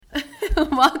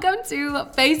Welcome to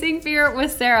Facing Fear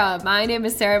with Sarah. My name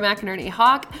is Sarah McInerney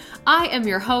Hawk. I am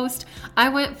your host. I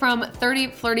went from 30,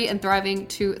 flirty, and thriving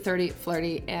to 30,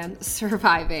 flirty, and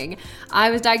surviving.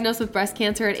 I was diagnosed with breast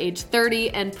cancer at age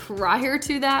 30, and prior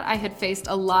to that, I had faced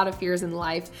a lot of fears in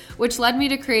life, which led me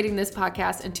to creating this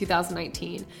podcast in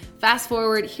 2019. Fast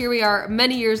forward, here we are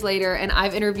many years later, and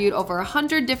I've interviewed over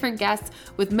 100 different guests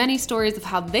with many stories of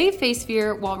how they face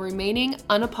fear while remaining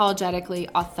unapologetically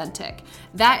authentic.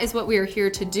 That is what we are here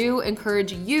to do,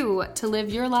 encourage you to live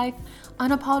your life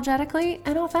unapologetically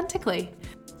and authentically.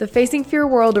 The Facing Fear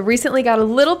world recently got a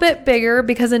little bit bigger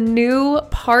because a new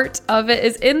part of it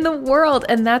is in the world,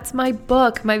 and that's my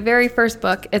book, my very first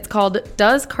book. It's called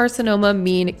Does Carcinoma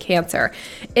Mean Cancer?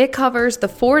 It covers the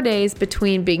 4 days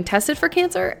between being tested for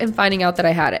cancer and finding out that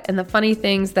I had it, and the funny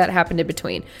things that happened in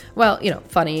between. Well,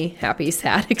 funny, happy,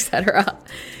 sad, etc.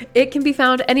 It can be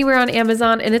found anywhere on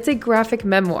Amazon, and it's a graphic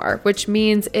memoir, which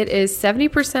means it is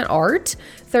 70% art,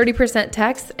 30%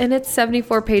 text, and it's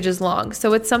 74 pages long.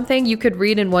 So it's something you could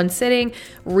read in one sitting,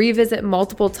 revisit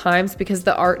multiple times because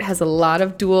the art has a lot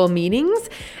of dual meanings,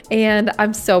 and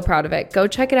I'm so proud of it. Go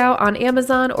check it out on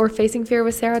Amazon or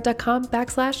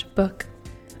facingfearwithsarah.com/book.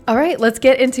 All right, let's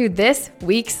get into this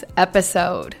week's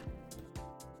episode.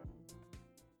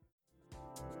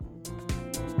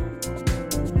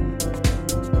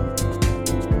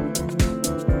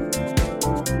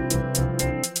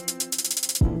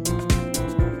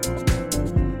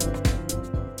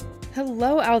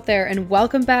 Hello out there, and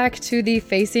welcome back to the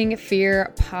Facing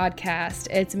Fear podcast.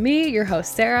 It's me, your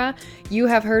host, Sarah. You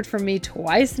have heard from me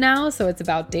twice now, so it's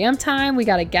about damn time. We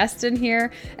got a guest in here,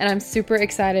 and I'm super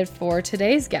excited for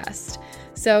today's guest.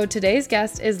 So today's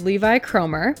guest is Levi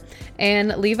Cromer,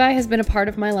 and Levi has been a part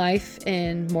of my life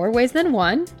in more ways than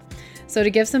one. So to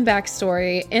give some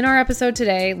backstory, in our episode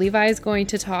today, Levi is going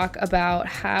to talk about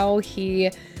how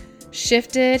he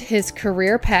shifted his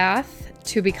career path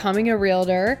to becoming a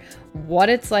realtor, what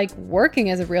it's like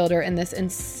working as a realtor in this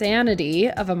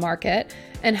insanity of a market,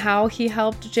 and how he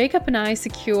helped Jacob and I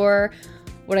secure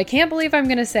what I can't believe I'm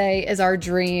going to say is our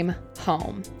dream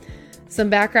home. Some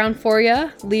background for you.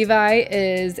 Levi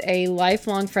is a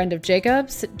lifelong friend of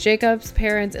Jacob's. Jacob's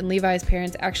parents and Levi's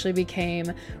parents actually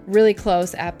became really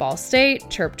close at Ball State.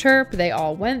 Chirp, chirp. They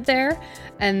all went there.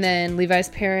 And then Levi's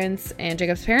parents and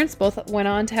Jacob's parents both went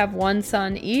on to have one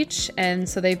son each. And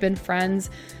so they've been friends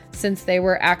since they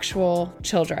were actual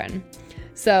children.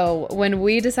 So when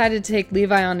we decided to take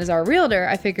Levi on as our realtor,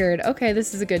 I figured, okay,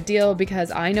 this is a good deal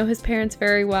because I know his parents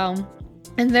very well.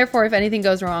 And therefore, if anything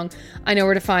goes wrong, I know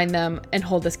where to find them and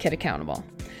hold this kid accountable.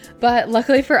 But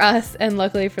luckily for us and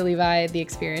luckily for Levi, the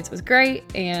experience was great.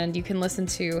 And you can listen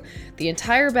to the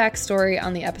entire backstory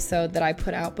on the episode that I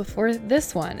put out before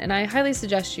this one. And I highly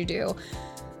suggest you do.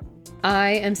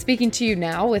 I am speaking to you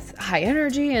now with high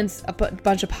energy and a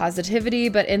bunch of positivity.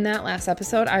 But in that last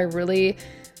episode, I really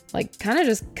kind of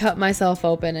just cut myself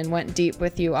open and went deep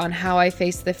with you on how I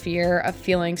faced the fear of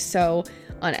feeling so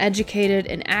uneducated,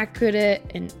 inadequate,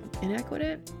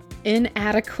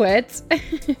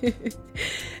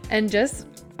 and just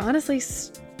honestly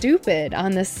stupid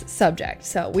on this subject.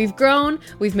 So we've grown,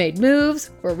 we've made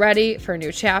moves, we're ready for a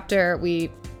new chapter.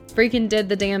 We freaking did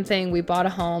the damn thing. We bought a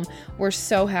home. We're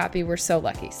so happy. We're so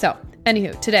lucky. So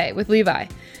anywho, today with Levi, I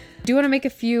do want to make a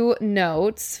few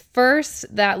notes. First,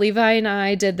 that Levi and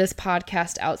I did this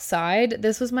podcast outside.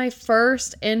 This was my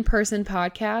first in-person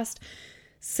podcast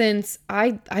since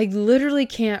I literally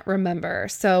can't remember.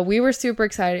 So we were super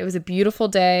excited. It was a beautiful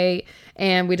day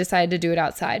and we decided to do it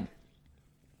outside.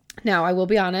 Now, I will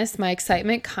be honest, my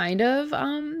excitement kind of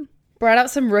brought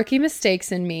out some rookie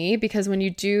mistakes in me because when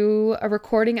you do a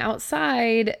recording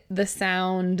outside, the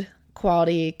sound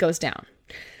quality goes down.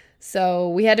 So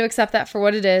we had to accept that for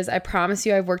what it is. I promise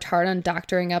you I've worked hard on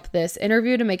doctoring up this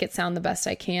interview to make it sound the best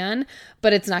I can,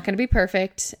 but it's not going to be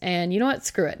perfect. And you know what?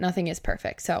 Screw it. Nothing is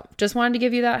perfect. So just wanted to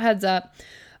give you that heads up.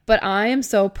 But I am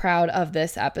so proud of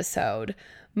this episode.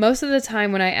 Most of the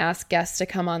time when I ask guests to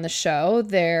come on the show,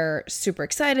 they're super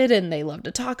excited and they love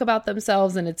to talk about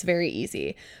themselves and it's very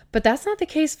easy. But that's not the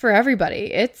case for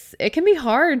everybody. It can be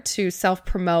hard to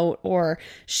self-promote or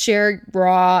share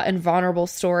raw and vulnerable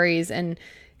stories and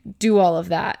do all of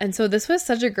that. And so this was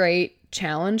such a great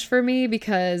challenge for me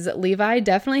because Levi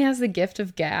definitely has the gift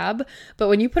of gab, but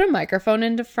when you put a microphone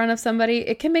in front of somebody,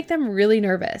 it can make them really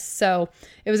nervous. So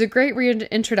it was a great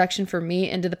reintroduction for me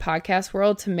into the podcast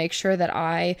world to make sure that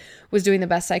I was doing the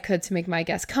best I could to make my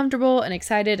guests comfortable and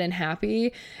excited and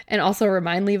happy, and also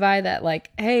remind Levi that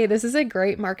hey, this is a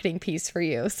great marketing piece for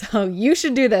you. So you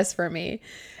should do this for me.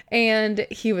 And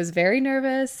he was very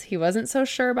nervous. He wasn't so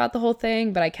sure about the whole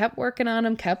thing, but I kept working on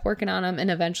him,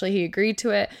 and eventually he agreed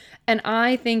to it. And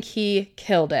I think he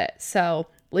killed it. So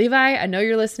Levi, I know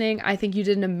you're listening. I think you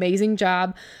did an amazing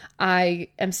job. I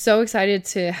am so excited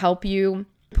to help you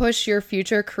push your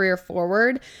future career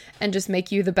forward and just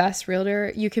make you the best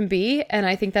realtor you can be. And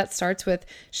I think that starts with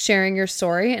sharing your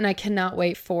story. And I cannot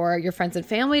wait for your friends and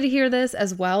family to hear this,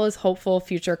 as well as hopeful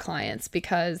future clients,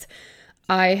 because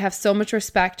I have so much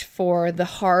respect for the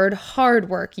hard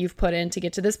work you've put in to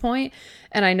get to this point.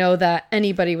 And I know that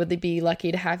anybody would be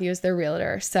lucky to have you as their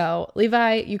realtor. So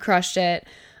Levi, you crushed it.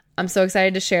 I'm so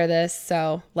excited to share this.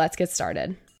 So let's get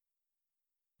started.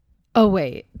 Oh,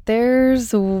 wait,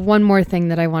 there's one more thing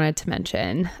that I wanted to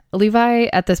mention. Levi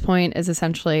at this point is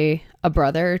essentially a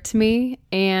brother to me.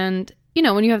 And you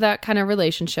know, when you have that kind of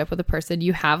relationship with a person,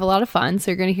 you have a lot of fun.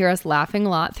 So you're going to hear us laughing a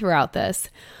lot throughout this.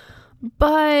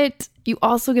 But you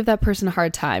also give that person a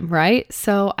hard time, right?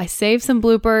 So I saved some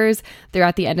bloopers. They're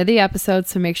at the end of the episode,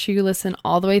 so make sure you listen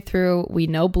all the way through. We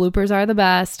know bloopers are the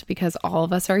best because all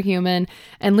of us are human.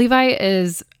 And Levi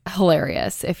is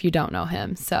hilarious if you don't know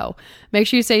him. So make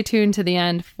sure you stay tuned to the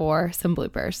end for some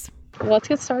bloopers. Let's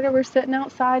get started. We're sitting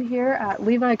outside here at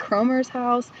Levi Cromer's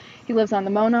house. He lives on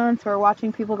the Monon, so we're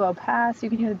watching people go past. You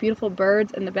can hear the beautiful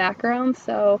birds in the background.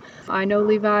 So I know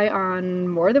Levi on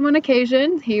more than one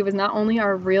occasion. He was not only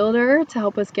our realtor to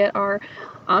help us get our,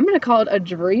 I'm going to call it a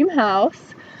dream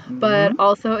house, but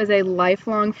also is a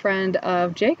lifelong friend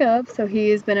of Jacob. So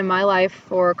he's been in my life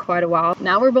for quite a while.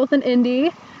 Now we're both in Indy.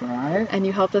 Right. And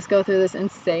you helped us go through this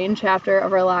insane chapter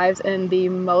of our lives in the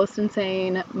most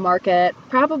insane market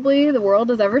probably the world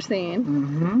has ever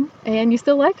seen. And you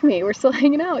still like me. We're still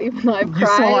hanging out, even though I've cried. You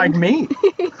still like me.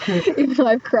 Even though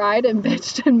I've cried and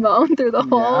bitched and moaned through the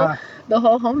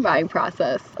whole home buying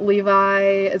process. Levi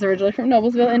is originally from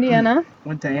Noblesville, Indiana.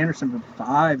 Went to Anderson for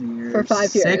 5 years. For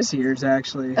 5 years. 6 years,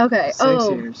 actually. Okay. 6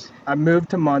 years. I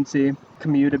moved to Muncie,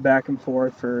 commuted back and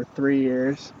forth for 3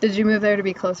 years. Did you move there to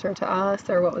be closer to us,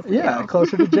 or what was the deal?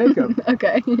 Closer to Jacob.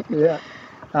 Okay. Yeah.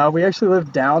 We actually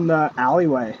lived down the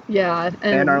alleyway. Yeah.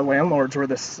 And our landlords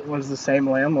was the same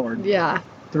landlord. Yeah.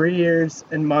 3 years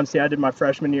in Muncie. I did my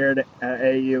freshman year at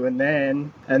AU and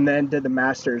then did the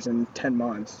master's in 10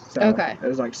 months. So okay. It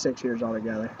was like 6 years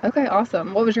altogether. Okay,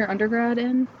 awesome. What was your undergrad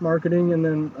in? Marketing, and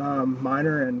then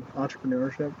minor in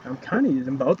entrepreneurship. I'm kind of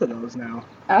using both of those now.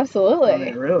 Absolutely. I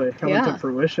mean, really coming to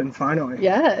fruition finally.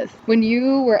 Yes. When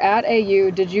you were at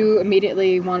AU, did you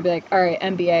immediately want to be like, all right,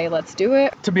 MBA, let's do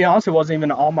it? To be honest, it wasn't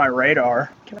even on my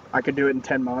radar. I could do it in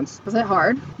 10 months. Was it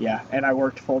hard? Yeah, and I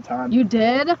worked full time. You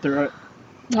did? Through it.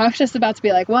 I was just about to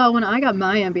be like, well, when I got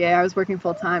my MBA, I was working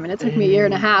full time, and it took me a year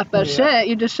and a half. But shit,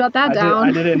 you just shut that down.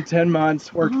 I did it in 10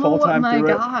 months. Worked full time through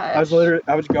it. Oh my gosh!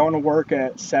 I was going to work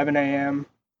at 7 a.m.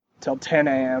 till 10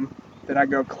 a.m. Then I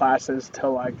go classes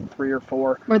till like 3 or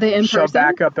 4. Were they in person? Show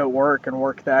back up at work and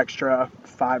work the extra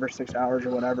 5 or 6 hours or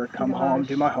whatever. Come home,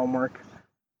 do my homework,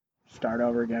 start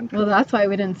over again. Well, that's why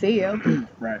we didn't see you.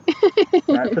 Right.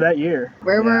 Right for that year.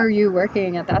 Where were you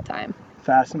working at that time?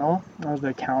 Fastenal. I was the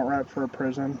account rep for a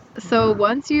prison. So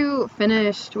once you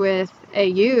finished with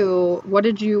AU, what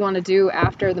did you want to do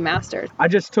after the master's? I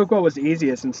just took what was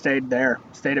easiest and stayed there.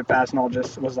 Stayed at Fastenal.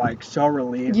 Just was like so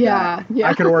relieved. Yeah.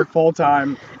 I could work full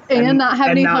time and not have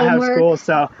any homework. Have school.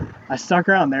 So I stuck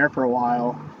around there for a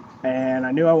while. And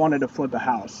I knew I wanted to flip a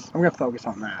house. I'm going to focus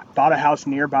on that. Bought a house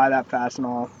nearby that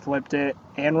Fastenal, flipped it,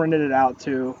 and rented it out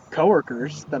to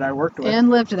coworkers that I worked with. And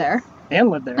lived there.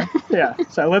 Yeah.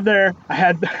 So I lived there. I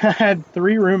had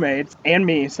 3 roommates and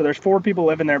me. So there's 4 people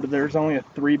living there, but there's only a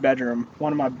 3-bedroom.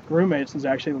 One of my roommates was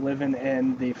actually living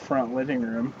in the front living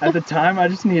room. At the time, I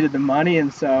just needed the money,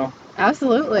 and so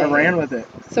absolutely, I ran with it.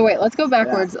 So wait, let's go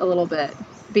backwards a little bit,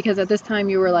 because at this time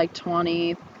you were like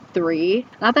 23.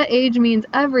 Not that age means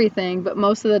everything, but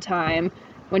most of the time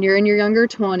when you're in your younger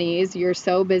 20s, you're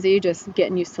so busy just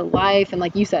getting used to life and,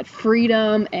 like you said,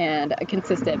 freedom and a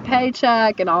consistent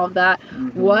paycheck and all of that.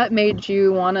 What made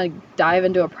you want to dive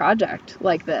into a project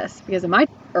like this? Because in my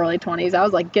early 20s, I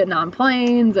was like getting on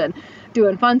planes and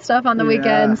doing fun stuff on the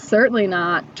weekends, certainly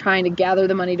not trying to gather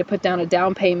the money to put down a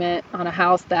down payment on a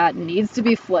house that needs to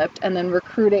be flipped and then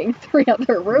recruiting 3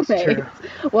 other roommates.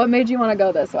 What made you want to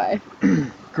go this way?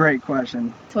 Great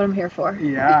question. That's what I'm here for.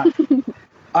 Yeah.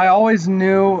 I always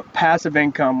knew passive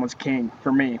income was king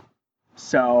for me.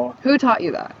 So who taught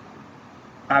you that?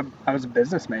 I was a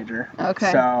business major.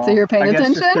 Okay. So you're paying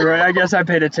attention? I guess I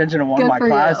paid attention to one of my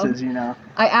classes, you know.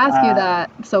 I ask you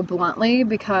that so bluntly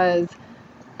because,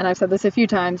 and I've said this a few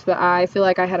times, but I feel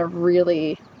like I had a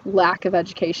really lack of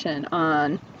education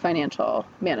on financial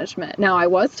management. Now, I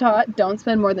was taught don't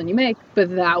spend more than you make,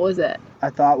 but that was it. I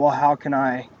thought, well, how can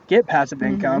I get passive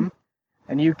income?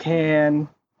 And you can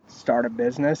start a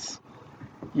business.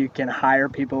 You can hire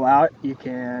people out. You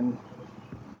can,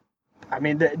 I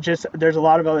mean, there's a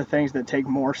lot of other things that take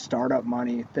more startup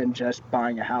money than just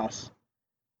buying a house.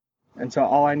 And so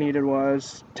all I needed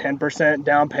was 10%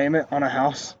 down payment on a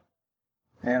house,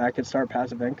 and I could start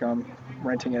passive income,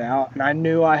 renting it out. And I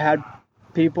knew I had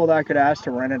people that I could ask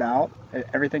to rent it out.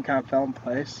 Everything kind of fell in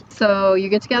place. So you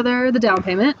get together the down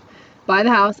payment, buy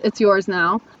the house, it's yours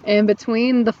now. And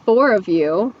between the four of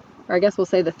you, or I guess we'll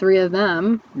say the three of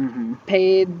them,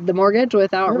 paid the mortgage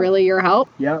without really your help?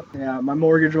 Yep. Yeah, my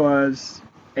mortgage was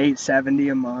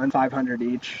 $870 a month, $500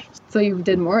 each. So you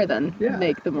did more than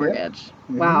make the mortgage.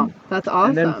 Wow, that's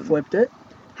awesome. And then flipped it.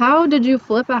 How did you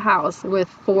flip a house with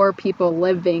 4 people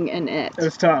living in it? It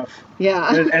was tough.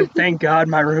 Yeah. And thank God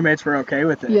my roommates were okay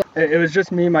with it. Yeah. It was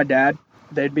just me and my dad.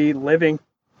 They'd be living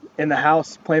in the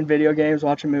house, playing video games,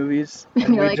 watching movies.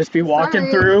 And we'd just be walking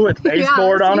through with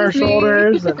baseboard on our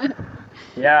shoulders. And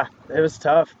yeah, it was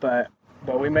tough, but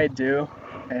we made do.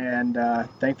 And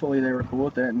thankfully they were cool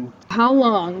with it. And how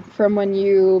long from when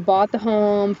you bought the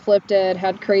home, flipped it,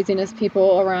 had craziness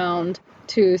people around,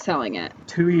 to selling it?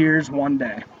 2 years, 1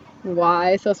 day.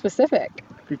 Why so specific?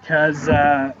 Because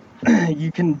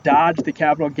you can dodge the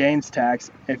capital gains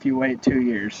tax if you wait 2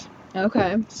 years.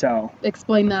 Okay. So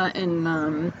explain that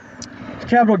in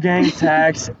capital gains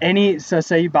tax. So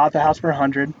say you bought the house for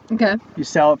 100. Okay. You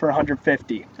sell it for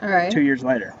 150. All right. 2 years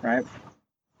later, right?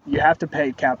 You have to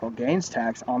pay capital gains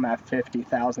tax on that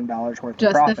 $50,000 worth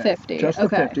of profit. Just the 50. Just the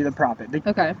 50, the profit.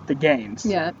 The gains.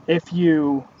 Yeah. If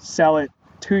you sell it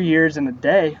 2 years and a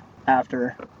day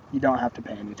after, you don't have to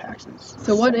pay any taxes.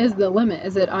 So what is the limit?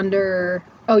 Is it under?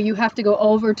 Oh, you have to go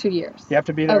over 2 years. You have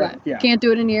to be there. Okay. Yeah. Can't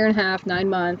do it in a year and a half, 9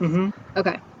 months.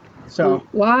 Okay. So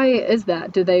why is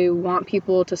that? Do they want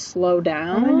people to slow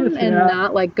down and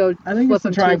not like go? I think it's to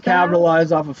try and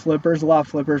capitalize off of flippers. A lot of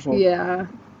flippers will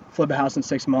flip a house in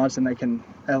 6 months, and they can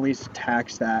at least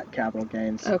tax that capital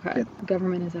gains. Okay.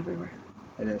 Government is everywhere.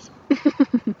 It is.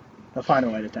 They'll find a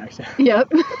way to tax it.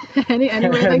 Yep. Any way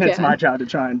they can. It's my job to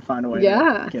try and find a way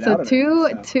to get out of it.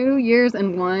 So 2 years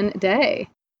and 1 day.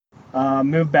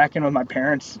 Moved back in with my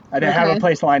parents. I didn't have a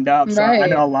place lined up, so I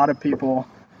know a lot of people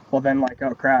will then like,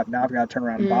 oh crap, now I've got to turn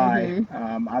around and buy.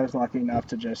 I was lucky enough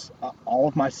to just, all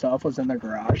of my stuff was in the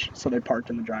garage, so they parked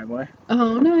in the driveway.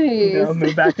 Oh, nice.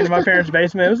 Moved back into my parents'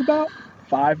 basement. It was about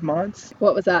 5 months.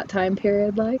 What was that time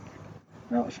period like?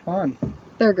 That was fun.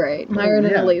 They're great. Myron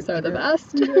and Elise are the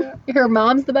best. Yeah. Her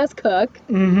mom's the best cook.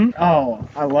 Oh,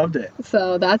 I loved it.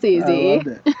 So that's easy. I loved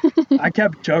it. I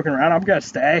kept joking around. I'm going to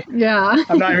stay. Yeah.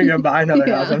 I'm not even going to buy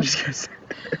another house. I'm just going to stay.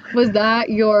 Was that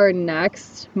your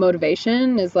next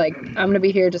motivation? Is like, I'm going to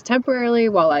be here just temporarily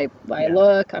while I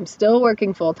look. I'm still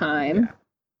working full time. Yeah.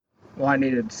 Well, I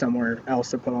needed somewhere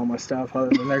else to put all my stuff other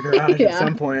than their garage. At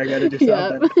some point, I got to do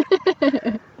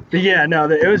something. But yeah, no,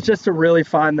 it was just to really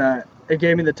find that. It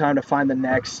gave me the time to find the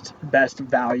next best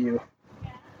value,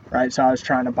 right? So I was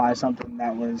trying to buy something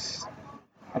that was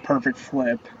a perfect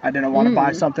flip. I didn't want to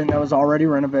buy something that was already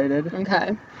renovated.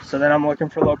 Okay. So then I'm looking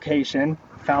for location.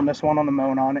 Found this one on the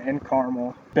Monon in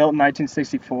Carmel. Built in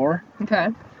 1964. Okay.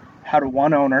 Had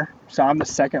one owner. So I'm the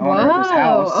second owner of this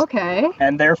house. Okay.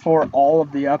 And therefore, all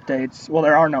of the updates, well,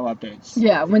 there are no updates.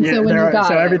 Yeah, when you got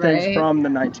so it, everything's right? from the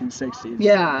 1960s.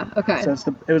 Yeah, okay.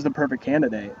 So it was the perfect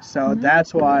candidate. So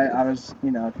that's why I was,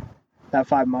 that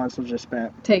 5 months was just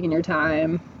spent. Taking your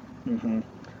time.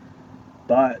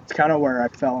 But it's kind of where I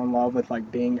fell in love with, like,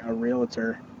 being a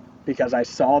realtor. Because I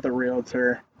saw the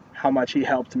realtor, how much he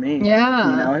helped me.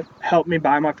 Yeah. It helped me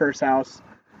buy my first house.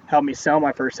 Helped me sell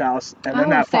my first house, and then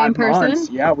that 5 months,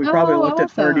 we probably looked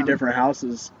at 30 different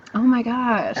houses. Oh my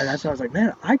gosh! And that's when I was like,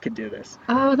 man, I could do this.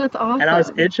 Oh, that's awesome! And I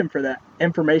was itching for that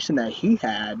information that he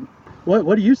had.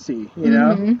 What do you see? You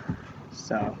know?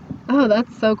 So. Oh,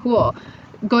 that's so cool.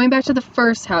 Going back to the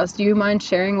first house, do you mind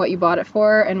sharing what you bought it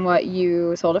for and what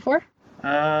you sold it for?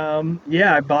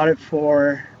 Yeah, I bought it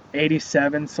for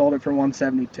 $87, sold it for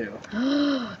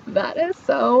 $172. That is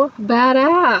so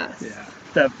badass. Yeah.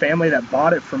 The family that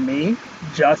bought it from me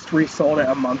just resold it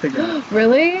a month ago.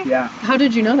 Really? Yeah. How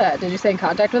did you know that? Did you stay in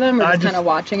contact with them or just kind of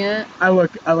watching it? I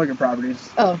look at properties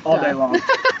all day long.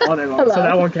 All day long. So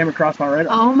that one came across my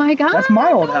radar. Oh my god. That's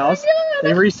my old house.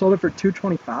 They resold it for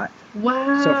 $225.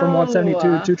 Wow. So from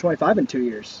 172 to $225 in 2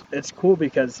 years. It's cool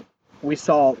because we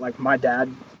saw like my dad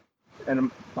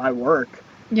and my work.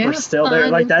 Yeah, we're still there.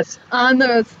 Like that's on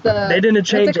the they didn't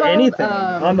change anything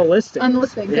on the listing. On the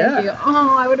listing, thank you.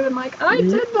 Oh, I would have been like, I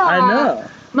did that. I know.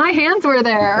 My hands were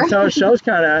there. So it shows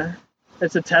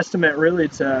it's a testament really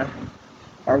to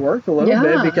our work a little Yeah.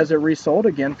 bit because it resold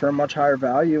again for a much higher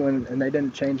value, and they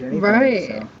didn't change anything. Right.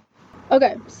 So.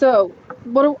 Okay, so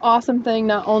what an awesome thing,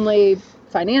 not only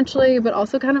financially, but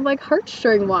also kind of like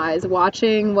heartstring wise,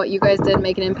 watching what you guys did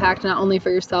make an impact not only for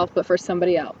yourself, but for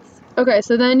somebody else. Okay,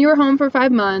 so then you were home for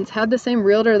 5 months, had the same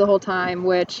realtor the whole time,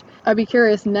 which I'd be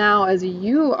curious now, as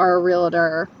you are a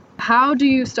realtor, how do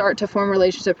you start to form a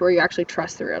relationship where you actually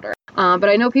trust the realtor? But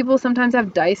I know people sometimes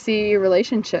have dicey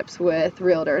relationships with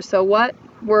realtors. So what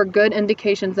were good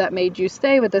indications that made you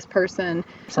stay with this person?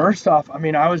 First off, I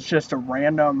mean, I was just a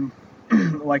random,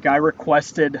 like I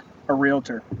requested a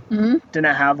realtor. Mm-hmm.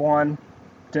 Didn't have one,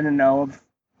 didn't know of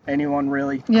anyone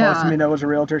really Yeah. close to me that was a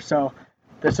realtor. So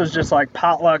this was just like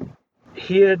potluck.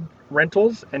 He had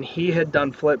rentals and he had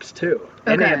done flips too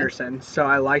in Okay. Anderson. So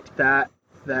I liked that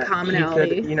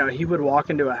Commonality. he could, he would walk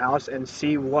into a house and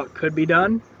see what could be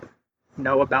done,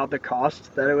 know about the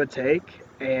cost that it would take,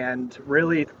 and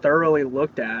really thoroughly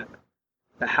looked at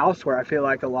the house where I feel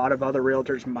like a lot of other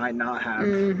realtors might not have.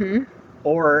 Mm-hmm.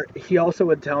 Or he also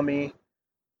would tell me,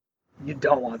 you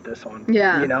don't want this one.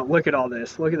 Yeah. Look at all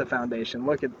this. Look at the foundation.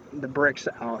 Look at the bricks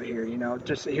out here.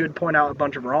 Just he would point out a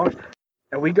bunch of wrongs.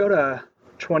 And we go to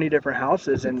 20 different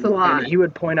houses, and he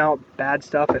would point out bad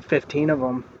stuff at 15 of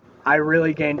them. I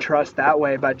really gained trust that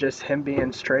way by just him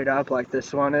being straight up like,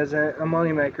 this one isn't a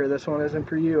moneymaker. This one isn't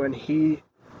for you. And he,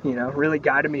 really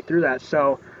guided me through that.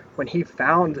 So when he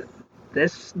found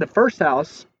the first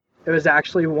house, it was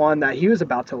actually one that he was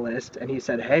about to list, and he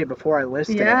said, hey, before I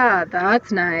list Yeah,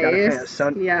 that's nice. So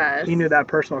yes. he knew that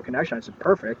personal connection. I said,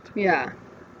 perfect. Yeah.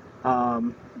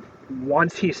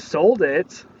 Once he sold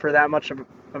it for that much of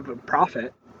a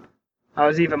profit, I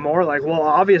was even more like, well,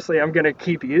 obviously I'm going to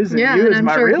keep using you as and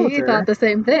my I'm sure realtor. he thought the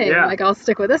same thing. Yeah. Like, I'll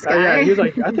stick with this guy. Yeah, he was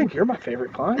like, I think you're my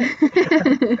favorite client.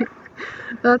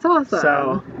 That's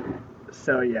awesome.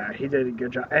 So yeah, he did a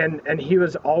good job. And he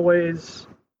was always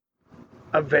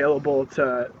available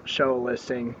to show a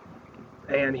listing,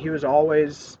 and he was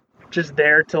always just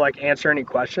there to like answer any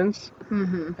questions.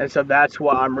 Mm-hmm. And so that's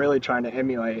what I'm really trying to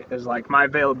emulate, is like my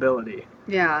availability.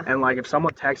 Yeah. And like if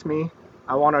someone texts me,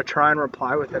 I want to try and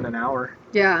reply within an hour.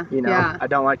 Yeah. Yeah. I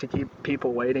don't like to keep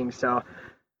people waiting. So if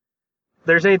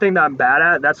there's anything that I'm bad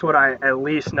at, that's what I at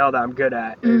least know that I'm good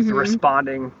at, is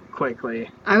responding quickly.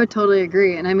 I would totally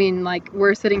agree. And I mean, like,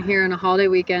 we're sitting here on a holiday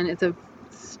weekend. It's a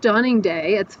stunning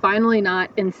day. It's finally not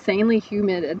insanely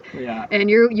humid. Yeah. And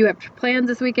you have plans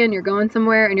this weekend. You're going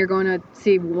somewhere, and you're going to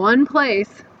see one place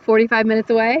 45 minutes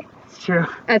away. It's true.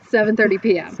 At 7:30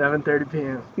 p.m. 7:30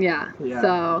 p.m. Yeah. Yeah.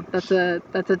 So that's a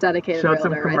dedicated Showed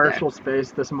some realtor commercial right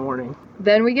space this morning.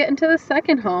 Then we get into the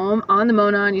second home on the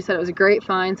Monon. You said it was a great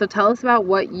find. So tell us about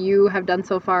what you have done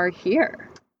so far here.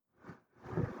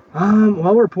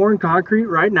 Well, we're pouring concrete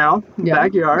right now in the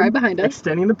backyard. Right behind us.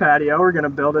 Extending the patio. We're going to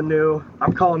build a new,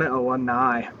 I'm calling it a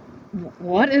lanai.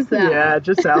 What is that? Yeah, it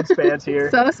just sounds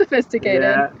fancier. So sophisticated.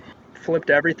 Yeah. Flipped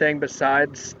everything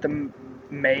besides the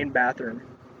main bathroom.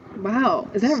 Wow.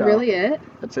 Is that really it?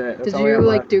 That's it. That's Did all we you have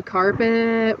like left. do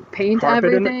paint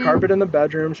everything? Carpet in the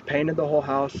bedrooms, painted the whole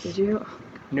house. Did you?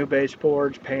 New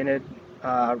baseboards, painted,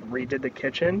 redid the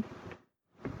kitchen.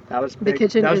 That was The big.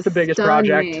 kitchen That was is the biggest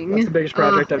project. That's the biggest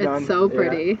project I've done. It's so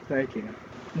pretty. Yeah, thank you.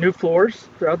 New floors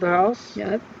throughout the house.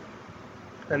 Yep.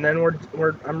 And then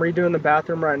I'm redoing the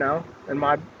bathroom right now in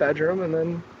my bedroom, and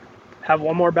then have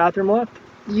one more bathroom left.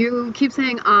 You keep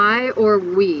saying I or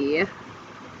we.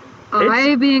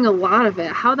 I being a lot of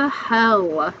it. How the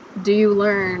hell do you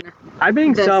learn I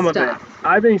being this some stuff?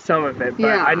 of it,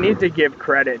 but I need to give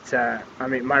credit to,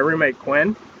 my roommate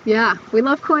Quinn. Yeah, we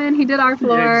love Quinn. He did our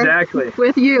floor. Exactly.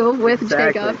 With you, with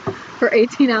Jacob, for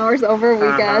 18 hours over a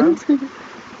weekend.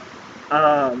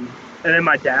 And then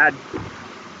my dad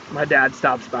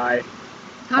stops by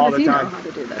How all does the he know time. how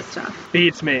to do this stuff?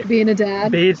 Beats me. Being a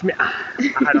dad? Beats me.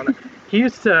 I don't know. He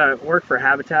used to work for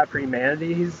Habitat for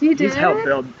Humanity. He's helped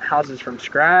build houses from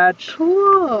scratch.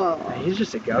 Cool. He's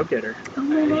just a go-getter. Oh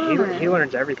my God. He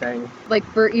learns everything. Like,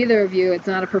 for either of you, it's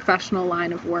not a professional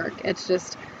line of work. It's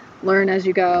just learn as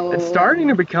you go. It's starting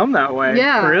to become that way.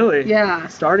 Yeah. Really. Yeah.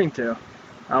 Starting to.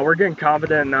 We're getting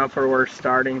confident enough where we're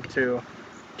starting to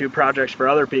do projects for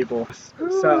other people.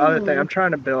 So other thing, I'm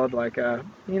trying to build like a,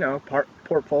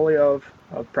 portfolio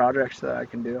of projects that I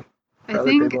can do. I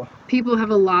think people have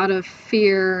a lot of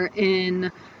fear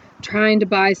in trying to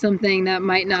buy something that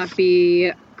might not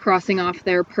be crossing off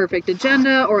their perfect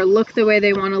agenda or look the way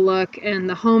they want to look, and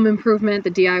the home improvement,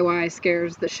 the DIY,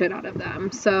 scares the shit out of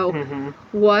them. So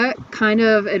what kind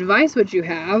of advice would you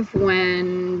have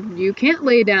when you can't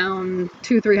lay down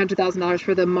 $200,000-$300,000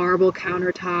 for the marble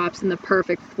countertops and the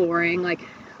perfect flooring? Like,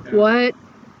 what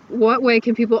what way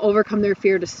can people overcome their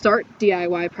fear to start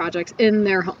DIY projects in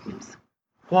their homes?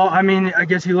 Well, I mean, I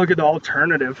guess you look at the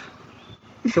alternative.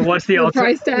 So what's the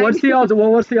price tag? What's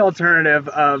the alternative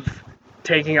of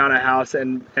taking on a house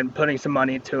and putting some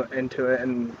money into it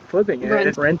and flipping it?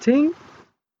 It's renting.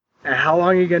 And how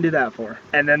long are you gonna do that for?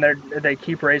 And then they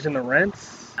keep raising the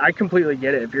rents. I completely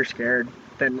get it. If you're scared,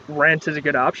 then rent is a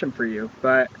good option for you.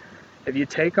 But if you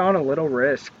take on a little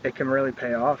risk, it can really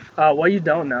pay off. What you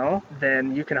don't know,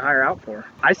 then you can hire out for.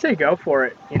 I say go for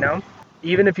it, you know?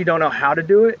 Even if you don't know how to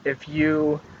do it, it's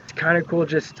kind of cool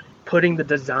just putting the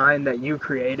design that you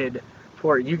created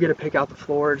for it. You get to pick out the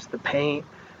floors, the paint,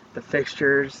 the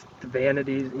fixtures, the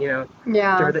vanities, you know.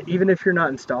 Yeah. Even if you're not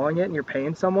installing it and you're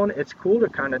paying someone, it's cool to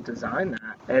kind of design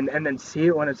that and then see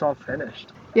it when it's all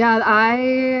finished. Yeah,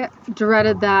 I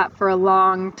dreaded that for a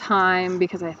long time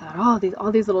because I thought,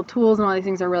 all these little tools and all these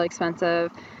things are really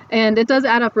expensive. And it does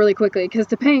add up really quickly because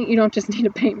to paint, you don't just need a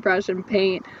paintbrush and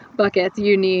paint buckets.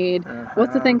 You need,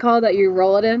 what's the thing called that you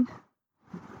roll it in?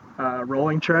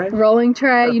 Rolling tray.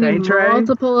 You need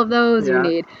multiple of those. Yeah. You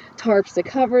need tarps to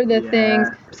cover the things.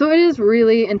 So it is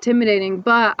really intimidating,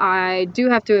 but I do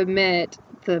have to admit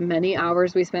the many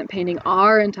hours we spent painting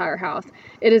our entire house,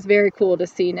 it is very cool to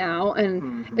see now.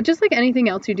 And just like anything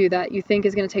else you do that you think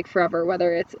is going to take forever,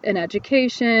 whether it's an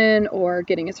education or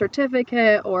getting a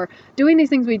certificate or doing these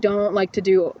things we don't like to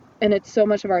do, and it's so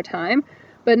much of our time.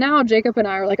 But now Jacob and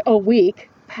I are like a week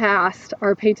past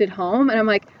our painted home, and I'm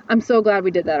like, I'm so glad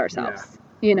we did that ourselves,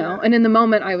 you know. And in the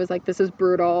moment I was like, this is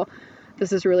brutal,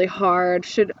 this is really hard,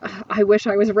 I wish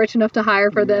I was rich enough to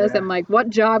hire for this, and like, what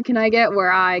job can I get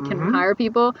where I can hire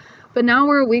people? But now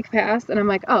we're a week past and I'm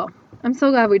like, oh, I'm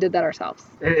so glad we did that ourselves.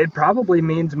 It probably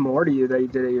means more to you that you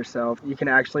did it yourself. You can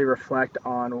actually reflect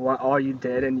on what all you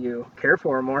did and you care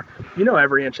for it more. You know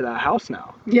every inch of that house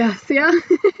now. Yes, yeah.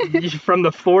 From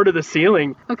the floor to the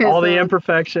ceiling, all the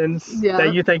imperfections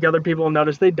that you think other people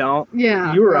notice, they don't.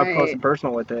 Yeah, you were up close and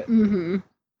personal with it.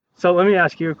 So let me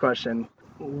ask you a question.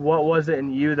 What was it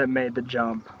in you that made the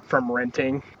jump from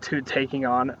renting to taking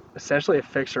on essentially a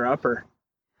fixer-upper?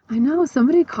 I know,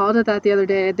 somebody called it that the other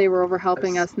day. They were over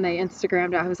helping us and they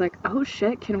Instagrammed it. I was like, oh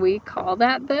shit, can we call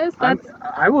that this? That's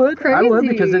I would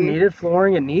because it needed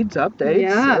flooring, it needs updates.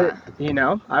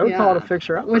 Yeah. I would call it a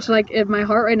fixer-upper. Which, like, in my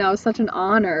heart right now is such an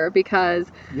honor because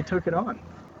you took it on.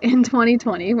 In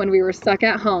 2020, when we were stuck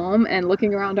at home and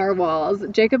looking around our walls,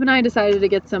 Jacob and I decided to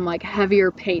get some like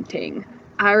heavier painting.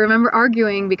 I remember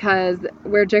arguing because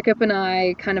where Jacob and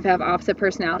I kind of have opposite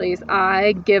personalities,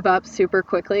 I give up super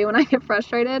quickly when I get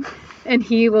frustrated, and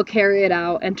he will carry it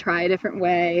out and try a different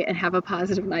way and have a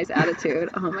positive, nice attitude.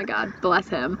 Oh my God, bless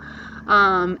him.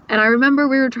 And I remember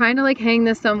we were trying to like hang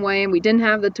this some way and we didn't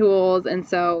have the tools, and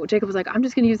so Jacob was like, I'm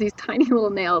just going to use these tiny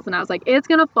little nails, and I was like, it's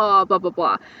going to fall, blah, blah,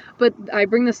 blah. But I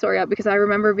bring this story up because I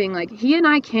remember being like, he and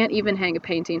I can't even hang a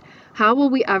painting. How will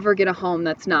we ever get a home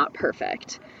that's not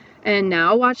perfect? And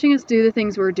now watching us do the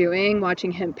things we're doing,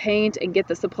 watching him paint and get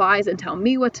the supplies and tell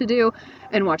me what to do,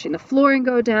 and watching the flooring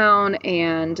go down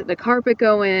and the carpet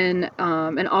go in,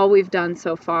 and all we've done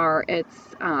so far,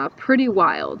 it's pretty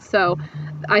wild. So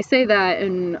I say that,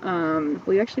 and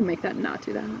will you actually make that not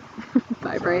do that?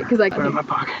 Vibrate? Because I put it in my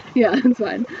pocket. Yeah, it's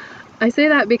fine. I say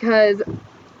that because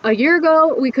a year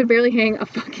ago, we could barely hang a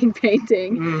fucking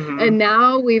painting, and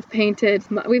now we've painted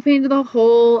the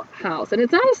whole house, and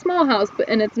it's not a small house,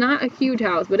 and it's not a huge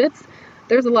house, but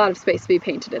there's a lot of space to be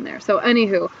painted in there. So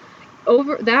anywho,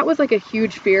 that was like a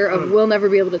huge fear of we'll never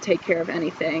be able to take care of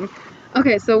anything.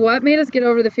 Okay, so what made us get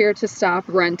over the fear to stop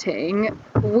renting?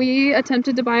 We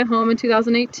attempted to buy a home in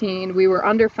 2018. We were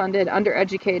underfunded,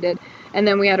 undereducated, and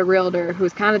then we had a realtor who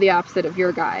was kind of the opposite of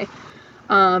your guy.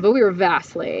 But we were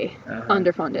vastly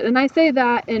underfunded. And I say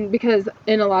that because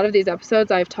in a lot of these episodes,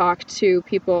 I've talked to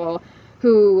people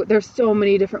who there's so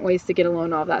many different ways to get a loan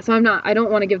and all of that. So I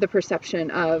don't want to give the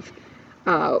perception of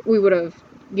we would have,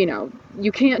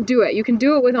 you can't do it. You can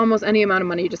do it with almost any amount of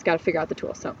money. You just got to figure out the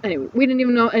tools. So anyway, we didn't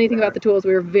even know anything about the tools.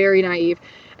 We were very naive.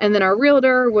 And then our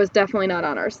realtor was definitely not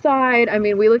on our side. I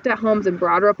mean, we looked at homes in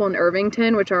Broad Ripple and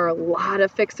Irvington, which are a lot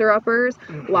of fixer-uppers,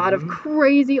 a lot of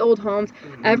crazy old homes.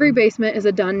 Every basement is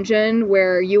a dungeon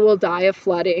where you will die of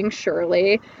flooding,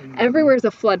 surely. Everywhere is a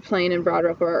floodplain in Broad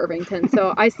Ripple or Irvington.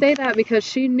 So I say that because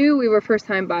she knew we were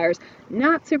first-time buyers,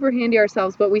 not super handy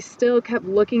ourselves, but we still kept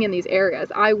looking in these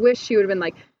areas. I wish she would have been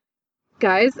like,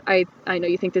 guys, I know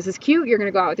you think this is cute, you're going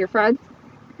to go out with your friends,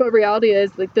 but reality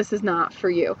is, like, this is not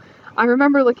for you. I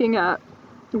remember looking at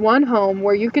one home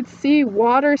where you could see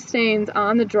water stains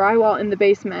on the drywall in the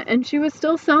basement, and she was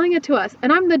still selling it to us.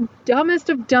 And I'm the dumbest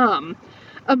of dumb.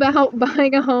 about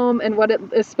buying a home and what it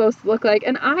is supposed to look like.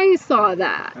 And I saw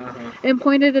that and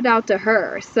pointed it out to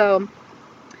her. So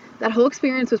that whole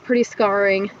experience was pretty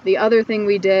scarring. The other thing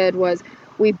we did was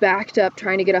we backed up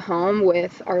trying to get a home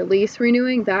with our lease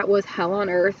renewing. That was hell on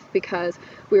earth because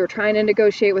we were trying to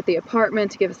negotiate with the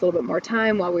apartment to give us a little bit more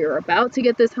time while we were about to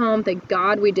get this home. Thank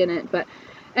God we didn't. But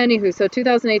anywho, so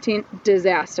 2018,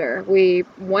 disaster. We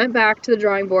went back to the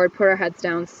drawing board, put our heads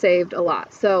down, saved a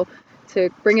lot. So to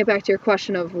bring it back to your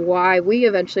question of why we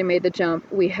eventually made the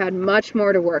jump, we had much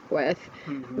more to work with.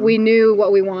 We knew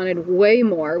what we wanted way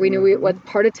more. We knew what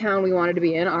part of town we wanted to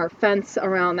be in. Our fence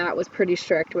around that was pretty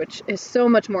strict, which is so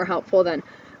much more helpful than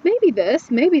maybe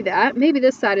this, maybe that, maybe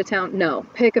this side of town. No,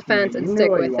 pick a fence and stick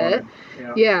with it.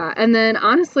 Yeah. And then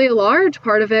honestly, a large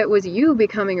part of it was you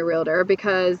becoming a realtor,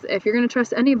 because if you're going to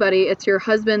trust anybody, it's your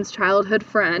husband's childhood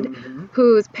friend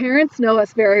whose parents know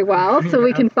us very well, so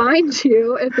we can find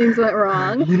you if things went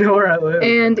wrong. You know where I live.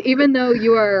 And even though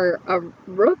you are a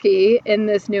rookie in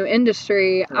this new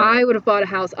industry, I would have bought a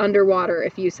house underwater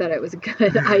if you said it was a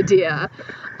good idea.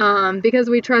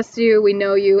 Because we trust you, we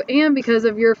know you, and because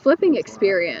of your flipping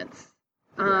experience.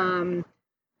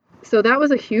 So that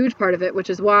was a huge part of it, which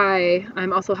is why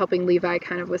I'm also helping Levi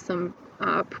kind of with some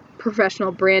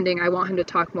professional branding. I want him to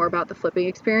talk more about the flipping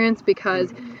experience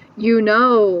because you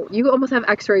almost have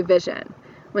x-ray vision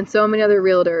when so many other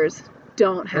realtors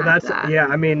don't have that. Yeah,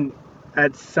 I mean,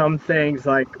 at some things,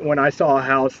 like when I saw a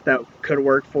house that could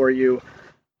work for you,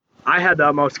 I had the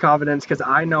utmost confidence because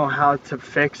I know how to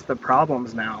fix the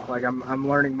problems now. Like I'm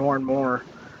learning more and more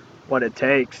what it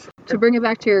takes. To bring it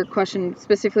back to your question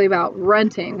specifically about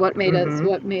renting, what made us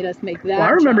make that? Well, I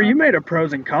remember you made a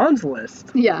pros and cons list.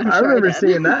 Yeah, I remember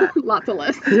seeing that. Lots of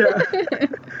lists. Yeah.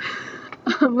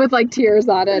 With like tears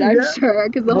on it, I'm sure,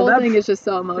 because the whole thing is just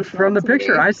so emotional. From the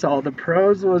picture I saw, the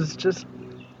pros was just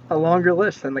a longer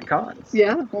list than the cons.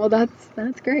 Yeah, well, that's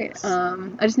great.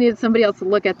 I just needed somebody else to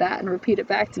look at that and repeat it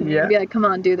back to me and be like, come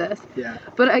on, do this. Yeah.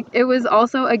 But it was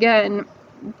also, again,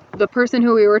 the person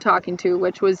who we were talking to,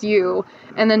 which was you,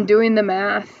 and then doing the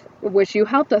math, which you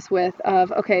helped us with,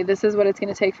 of, okay, this is what it's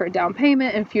going to take for a down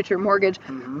payment and future mortgage,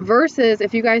 versus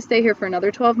if you guys stay here for another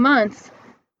 12 months,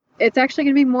 it's actually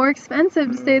going to be more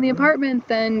expensive to stay in the apartment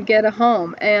than get a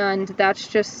home. And that's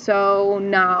just so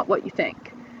not what you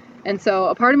think. And so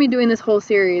a part of me doing this whole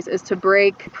series is to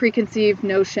break preconceived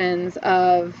notions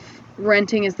of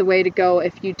renting is the way to go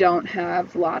if you don't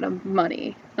have a lot of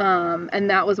money. And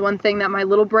that was one thing that my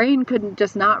little brain couldn't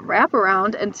just not wrap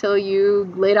around until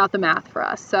you laid out the math for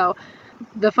us. So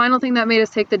the final thing that made us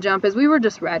take the jump is we were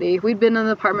just ready. We'd been in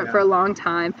the apartment for a long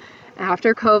time.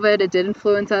 After COVID, it did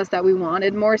influence us that we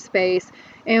wanted more space,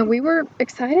 and we were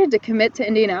excited to commit to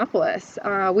Indianapolis.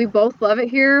 We both love it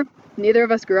here. Neither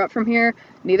of us grew up from here.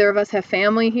 Neither of us have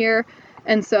family here.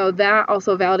 And so that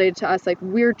also validated to us, like,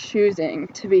 we're choosing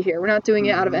to be here. We're not doing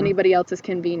it out of anybody else's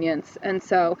convenience. And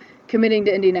so committing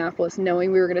to Indianapolis,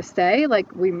 knowing we were going to stay,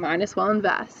 like, we might as well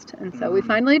invest. And so we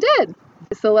finally did.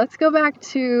 So let's go back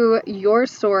to your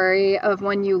story of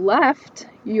when you left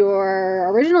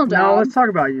your original job. No, let's talk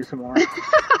about you some more.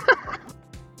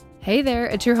 Hey there,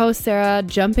 it's your host, Sarah,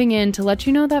 jumping in to let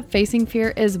you know that Facing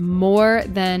Fear is more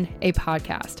than a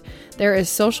podcast. There is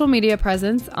social media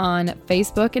presence on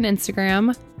Facebook and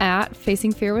Instagram at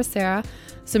Facing Fear with Sarah.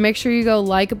 So make sure you go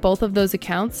like both of those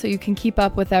accounts so you can keep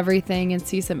up with everything and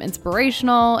see some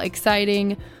inspirational,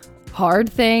 exciting, hard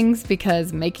things,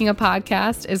 because making a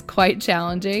podcast is quite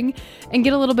challenging, and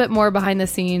get a little bit more behind the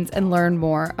scenes and learn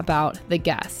more about the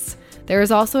guests. There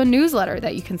is also a newsletter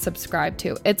that you can subscribe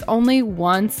to. It's only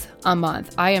once a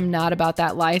month. I am not about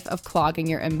that life of clogging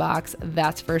your inbox,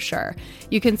 that's for sure.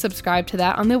 You can subscribe to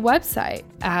that on the website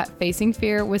at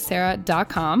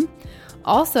facingfearwithsarah.com.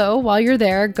 Also, while you're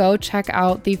there, go check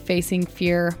out the Facing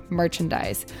Fear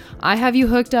merchandise. I have you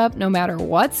hooked up no matter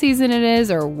what season it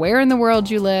is or where in the world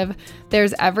you live.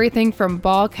 There's everything from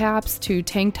ball caps to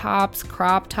tank tops,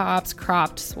 cropped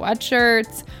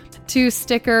sweatshirts, to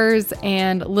stickers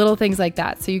and little things like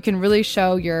that. So you can really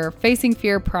show your Facing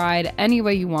Fear pride any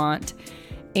way you want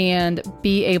and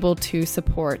be able to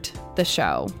support the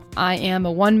show. I am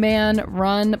a one-man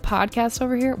run podcast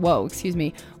over here.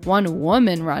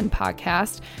 One-woman run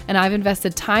podcast, and I've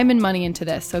invested time and money into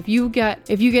this. So if you get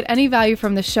any value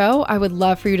from the show, I would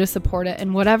love for you to support it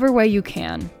in whatever way you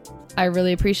can. I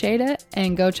really appreciate it,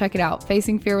 and go check it out,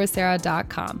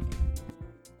 facingfearwithsarah.com.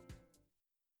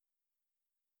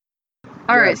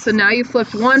 All right, so now you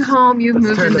flipped one home, you've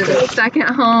moved into the second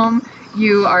home.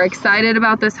 You are excited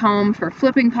about this home for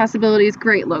flipping possibilities,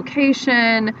 great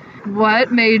location.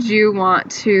 What made you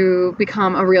want to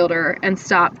become a realtor and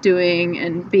stop doing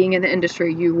and being in the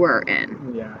industry you were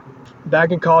in? Yeah.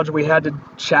 back in college, we had to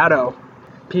shadow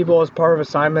people as part of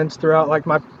assignments throughout like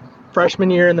my freshman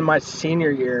year and then my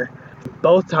senior year.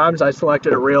 Both times I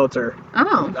selected a realtor.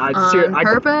 Oh, on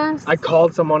purpose? I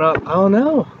called someone up. I don't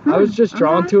know. I was just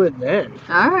drawn to it then.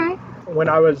 All right. When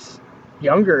I was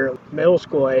younger, middle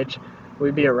school age,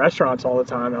 we'd be at restaurants all the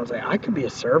time. I was like, I could be a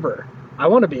server. I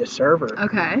want to be a server.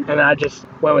 Okay. And I just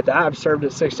went with that. I've served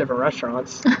at 6 different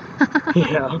restaurants.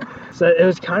 So it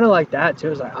was kind of like that too.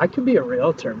 It was like, I could be a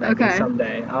realtor maybe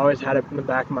someday. I always had it in the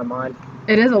back of my mind.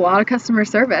 It is a lot of customer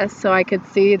service, so I could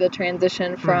see the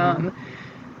transition from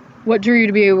what drew you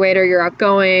to be a waiter. You're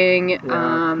outgoing.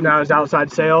 Yeah. Now I was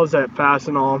outside sales at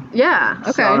Fastenal. Yeah.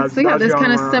 Okay. So yeah, there's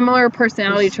kind of similar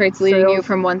personality traits leading you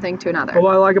from one thing to another.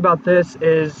 What I like about this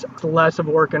is it's less of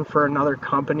working for another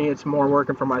company. It's more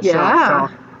working for myself. Yeah.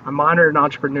 So I minored in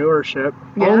entrepreneurship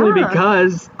only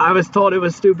because I was told it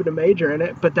was stupid to major in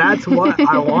it, but that's what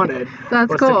I wanted.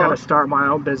 That's was cool. to kind of start my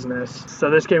own business.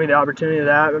 So this gave me the opportunity of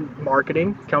that,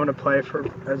 marketing, coming to play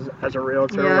as a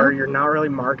realtor where you're not really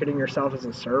marketing yourself as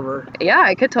a server. Yeah,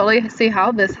 I could totally see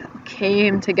how this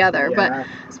came together. But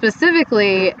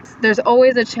specifically, there's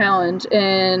always a challenge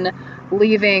in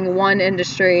leaving one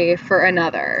industry for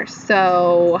another.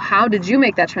 So how did you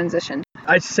make that transition?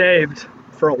 I saved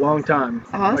for a long time.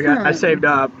 Awesome. Like I saved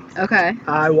up. Okay.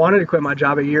 I wanted to quit my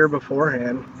job a year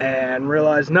beforehand and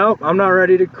realized, nope, I'm not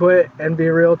ready to quit and be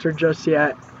a realtor just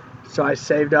yet. So I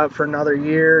saved up for another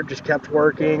year, just kept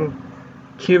working.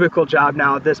 Cubicle job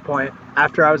now at this point.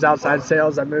 After I was outside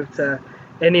sales, I moved to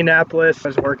Indianapolis. I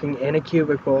was working in a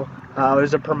cubicle. It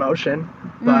was a promotion,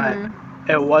 but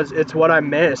it's what I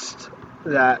missed.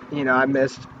 That, I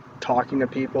missed talking to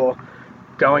people,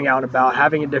 going out and about,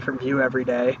 having a different view every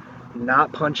day.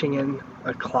 Not punching in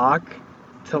a clock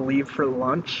to leave for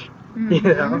lunch, There's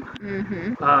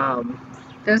a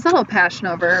little passion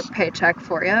over paycheck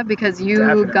for you because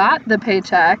you got the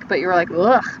paycheck, but you were like,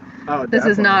 ugh, this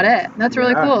is not it. That's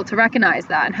really cool to recognize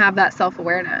that and have that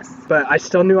self-awareness. But I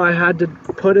still knew I had to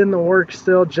put in the work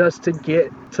still just to get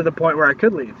to the point where I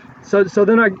could leave. So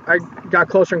then I got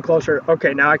closer and closer.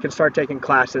 Okay, now I can start taking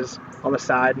classes on the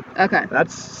side. Okay.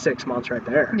 That's 6 months right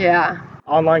there. Yeah.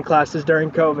 Online classes during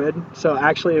COVID, so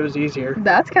actually it was easier.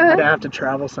 That's good. I didn't have to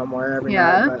travel somewhere every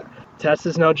night. But test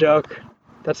is no joke.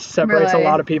 That separates a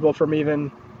lot of people from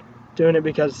even doing it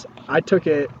because I took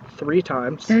it 3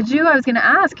 times. Did you? I was going to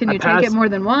ask, can you take it more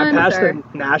than once? I passed the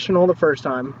national the first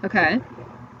time. Okay.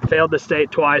 Failed the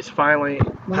state twice, finally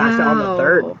passed it on the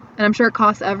 3rd. And I'm sure it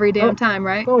costs every damn time,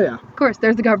 right? Oh, yeah. Of course,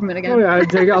 there's the government again. Oh, yeah, I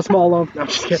take out a small loan. No, I'm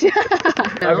just kidding.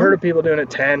 I've heard of people doing it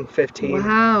 10, 15.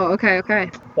 Wow, okay.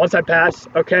 Once I passed,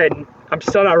 I'm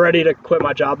still not ready to quit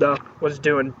my job, though. Was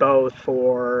doing both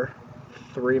for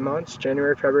 3 months,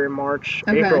 January, February, March,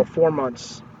 April, 4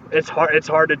 months. It's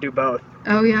hard to do both.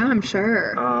 Oh, yeah, I'm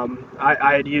sure.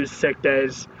 I had used sick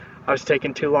days. I was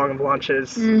taking too long of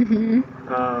lunches.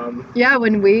 Yeah,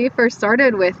 when we first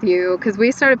started with you, because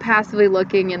we started passively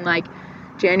looking in like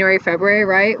January, February,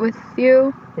 right, with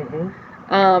you?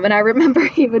 And I remember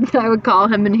I would call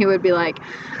him and he would be like,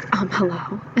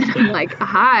 hello. And I'm like,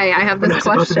 hi, I have this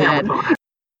question.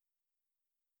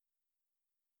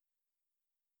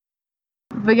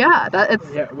 But yeah,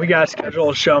 we got to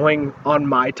schedule a showing on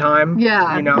my time.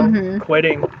 Yeah.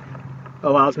 Quitting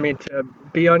allows me to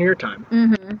be on your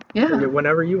time. Yeah.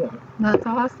 Whenever you want. That's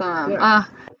awesome. Yeah.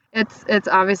 It's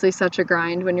obviously such a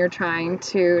grind when you're trying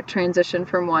to transition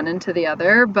from one into the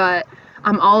other, but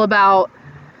I'm all about,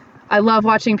 I love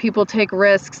watching people take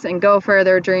risks and go for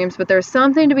their dreams, but there's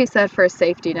something to be said for a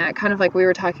safety net, kind of like we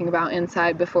were talking about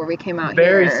inside before we came out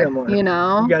Very here. similar. You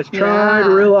know? You guys tried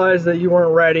to realize that you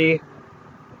weren't ready.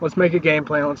 Let's make a game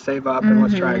plan, let's save up, and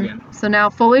let's try again. So now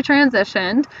fully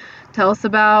transitioned. Tell us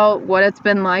about what it's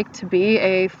been like to be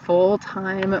a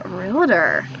full-time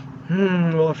realtor.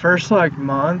 Well, the first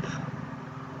month,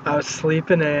 I was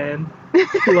sleeping in.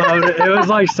 Loved it. It was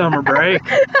like summer break.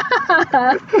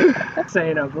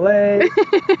 Staying up late.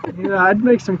 I'd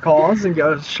make some calls and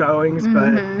go to showings,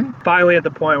 but finally at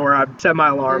the point where I set my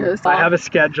alarm, I have a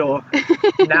schedule.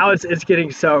 Now it's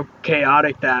getting so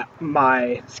chaotic that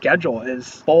my schedule is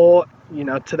full,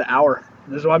 to the hour.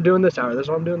 This is what I'm doing this hour. This is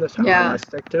what I'm doing this hour. Yeah. And I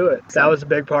stick to it. That was a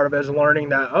big part of it, is learning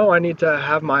that, I need to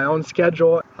have my own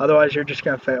schedule. Otherwise, you're just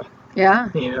going to fail. Yeah.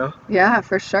 You know? Yeah,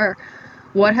 for sure.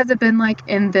 What has it been like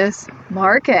in this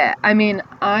market? I mean,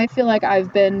 I feel like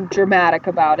I've been dramatic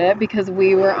about it because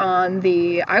we were on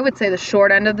I would say the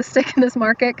short end of the stick in this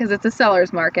market because it's a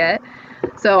seller's market.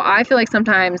 So I feel like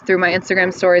sometimes through my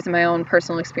Instagram stories and my own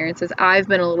personal experiences, I've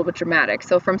been a little bit dramatic.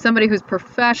 So from somebody who's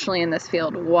professionally in this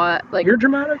field, You're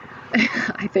dramatic?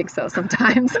 I think so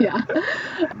sometimes, yeah.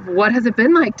 What has it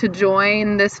been like to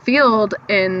join this field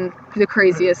in the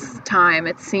craziest time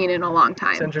it's seen in a long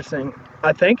time? It's interesting.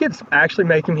 I think it's actually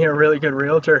making me a really good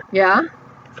realtor. Yeah?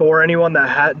 For anyone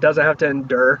that doesn't have to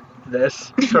endure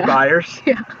this for buyers.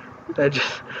 Yeah. They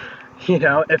just,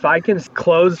 if I can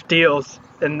close deals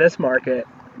in this market,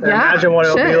 imagine what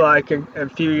it'll be like in a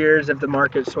few years if the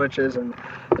market switches and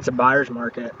it's a buyer's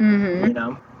market,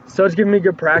 So it's giving me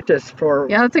good practice for...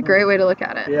 Yeah, that's a great way to look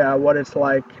at it. Yeah, what it's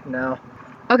like now.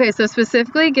 Okay, so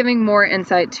specifically giving more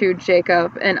insight to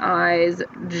Jacob and I's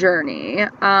journey.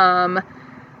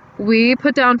 We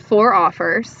put down 4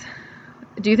 offers.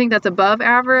 Do you think that's above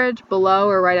average, below,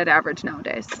 or right at average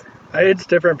nowadays? It's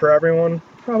different for everyone.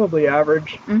 Probably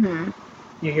average. Mm-hmm.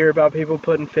 You hear about people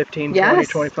putting 15, 20,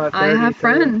 25, 30. I have 30.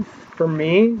 friends. For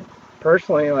me,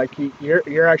 personally, like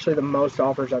you're actually the most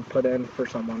offers I've put in for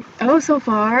someone. Oh, so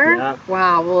far? Yeah.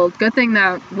 Wow. Well, good thing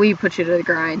that we put you to the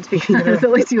grind because at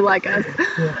least you like us.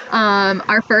 Yeah.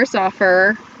 Our first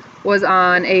offer was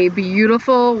on a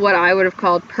beautiful, what I would have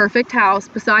called perfect house.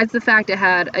 Besides the fact it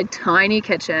had a tiny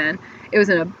kitchen, it was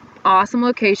in an awesome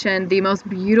location, the most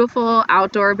beautiful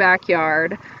outdoor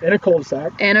backyard. In a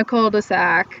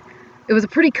cul-de-sac. It was a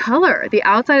pretty color. The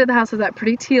outside of the house was that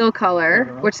pretty teal color,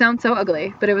 which sounds so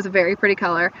ugly, but it was a very pretty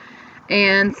color.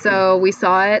 And so we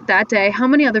saw it that day. How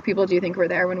many other people do you think were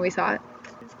there when we saw it?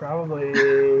 It's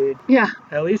probably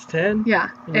at least 10. Yeah.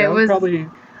 It was probably...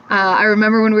 I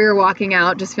remember when we were walking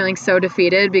out just feeling so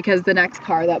defeated because the next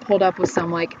car that pulled up was some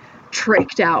like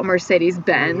tricked out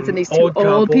Mercedes-Benz and these two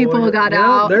old people got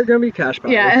out. They're going to be cash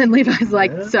buyers. Yeah, and Levi's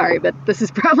like, sorry, but this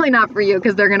is probably not for you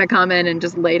because they're going to come in and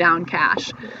just lay down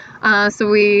cash. So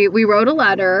we wrote a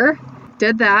letter,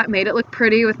 did that, made it look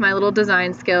pretty with my little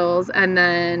design skills, and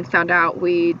then found out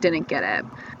we didn't get it.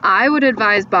 I would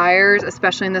advise buyers,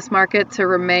 especially in this market, to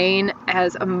remain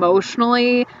as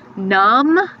emotionally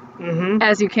numb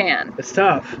as you can. It's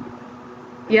tough.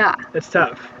 Yeah. It's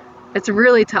tough. It's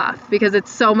really tough because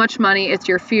it's so much money. It's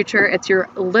your future. It's your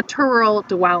literal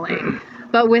dwelling.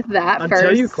 But with that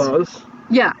until you close.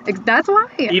 Yeah, that's why.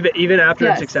 Even after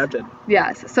it's accepted.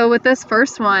 Yes. So with this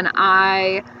first one,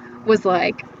 I was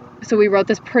like, so we wrote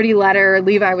this pretty letter.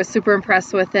 Levi was super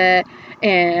impressed with it.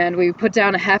 And we put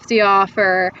down a hefty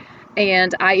offer.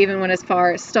 And I even went as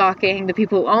far as stalking the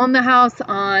people who own the house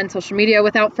on social media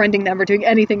without friending them or doing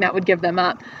anything that would give them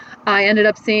up. I ended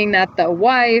up seeing that the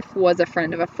wife was a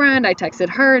friend of a friend. I texted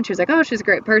her and she was like, oh, she's a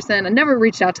great person. I never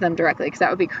reached out to them directly because that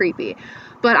would be creepy.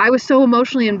 But I was so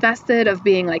emotionally invested of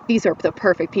being like, these are the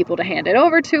perfect people to hand it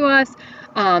over to us.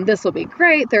 This will be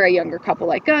great. They're a younger couple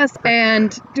like us.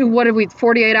 And what did we,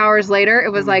 48 hours later,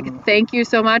 it was like, thank you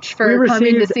so much for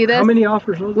coming to see this. How many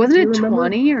offers wasn't it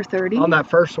 20 or 30? On that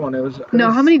first one,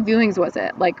 No, how many viewings was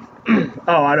it? Like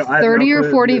 30 or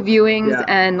 40 viewings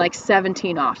and like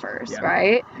 17 offers,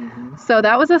 right? Mm-hmm. So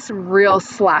that was a real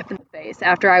slap in the face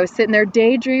after I was sitting there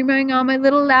daydreaming on my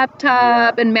little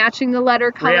laptop and matching the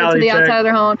letter color to the outside of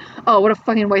their home. Oh, what a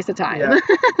fucking waste of time. Yeah.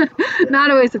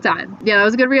 Not a waste of time. Yeah, that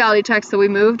was a good reality check. So we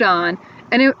moved on.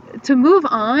 And to move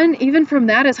on, even from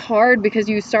that, is hard because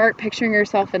you start picturing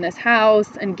yourself in this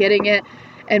house and getting it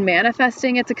and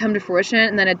manifesting it to come to fruition,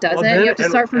 and then it doesn't. You have to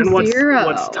start from zero.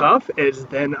 What's tough is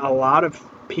then a lot of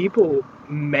people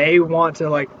may want to,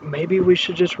 like, maybe we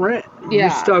should just rent. Yeah.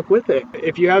 You stuck with it.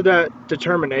 If you have that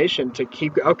determination to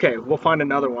keep, okay, we'll find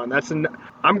another one.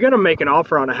 I'm going to make an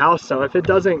offer on a house, so if it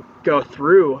doesn't go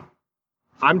through,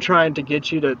 I'm trying to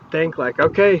get you to think like,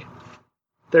 okay,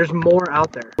 there's more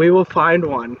out there. We will find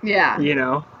one. Yeah.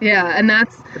 Yeah, and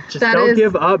don't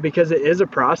give up because it is a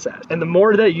process. And the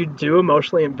more that you do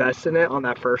emotionally invest in it on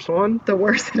that first one, the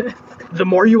worse it is. The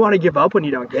more you want to give up when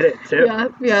you don't get it too.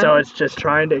 Yeah. So it's just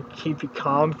trying to keep you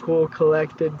calm, cool,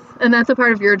 collected. And that's a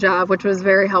part of your job, which was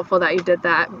very helpful that you did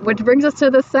that. Which brings us to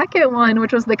the second one,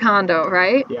 which was the condo,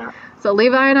 right? Yeah. So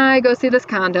Levi and I go see this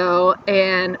condo,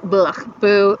 and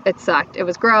boo, it sucked. It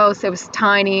was gross. It was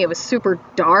tiny. It was super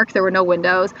dark. There were no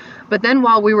windows. But then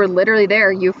while we were literally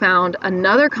there, you found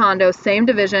another condo, same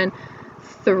division,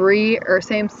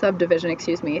 same subdivision,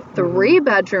 3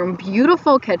 bedroom,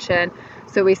 beautiful kitchen.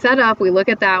 So we set up, we look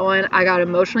at that one. I got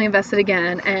emotionally invested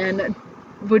again. And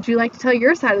would you like to tell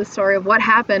your side of the story of what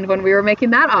happened when we were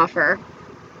making that offer?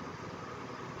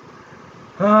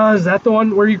 Is that the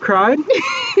one where you cried?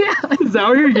 Yeah. Is that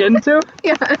what you're getting to?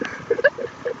 Yeah.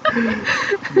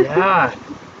 Yeah.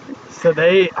 So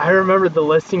I remember the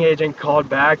listing agent called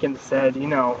back and said,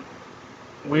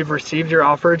 we've received your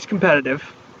offer. It's competitive.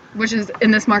 Which is,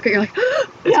 in this market, you're like,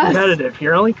 It's yes! competitive.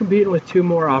 You're only competing with 2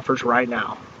 more offers right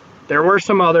now. There were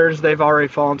some others. They've already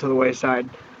fallen to the wayside.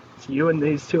 It's you and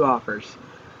these 2 offers.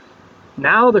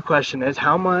 Now the question is,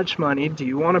 how much money do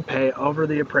you want to pay over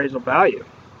the appraisal value?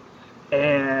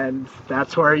 And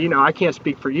that's where, I can't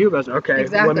speak for you, but okay,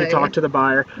 let me talk to the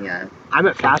buyer. Yeah. I'm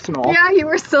at Fastenal. Yeah, you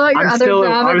were still at your other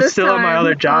job. I was still at my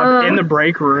other job in the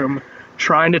break room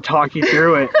trying to talk you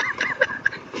through it.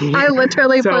 I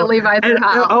literally put Levi through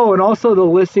hell. Oh, and also the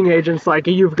listing agent's like,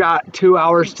 you've got 2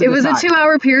 hours to decide. It was a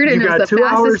 2-hour period, and it was the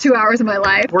fastest 2 hours of my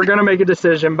life. We're going to make a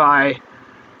decision by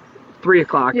 3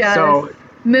 o'clock. Yes. So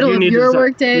middle of your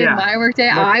work day, my work day.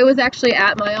 Yeah. I was actually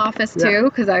at my office too,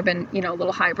 because I've been, a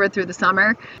little hybrid through the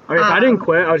summer. I mean, if I didn't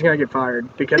quit, I was going to get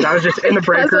fired because I was just in the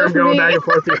break room going back and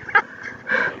forth.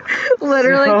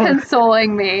 Literally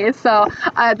consoling me. So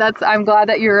I'm glad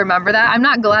that you remember that. I'm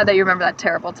not glad that you remember that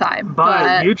terrible time.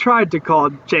 But you tried to call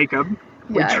Jacob.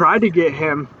 We tried to get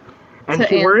him. And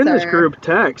we're in this group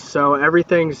text, so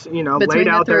everything's, laid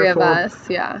out there for us.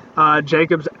 Yeah.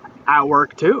 Jacob's at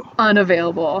work too.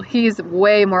 Unavailable. He's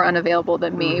way more unavailable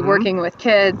than me, working with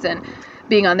kids and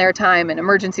being on their time, and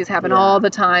emergencies happen all the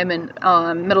time in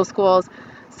middle schools.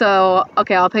 So,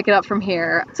 okay, I'll pick it up from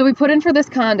here. So we put in for this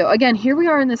condo. Again, here we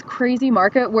are in this crazy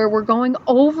market where we're going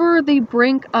over the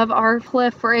brink of our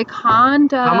cliff for a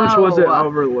condo. How much was it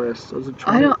over list? Was it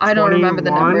 20, I don't remember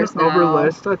the numbers now. Over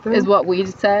list, I think. Is what we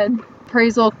said.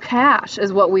 Appraisal cash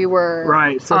is what we were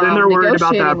Right, so then they're worried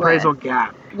about that appraisal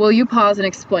gap. Will you pause and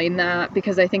explain that?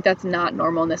 Because I think that's not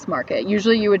normal in this market.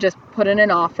 Usually you would just put in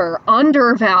an offer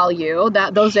under value.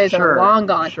 Those days are long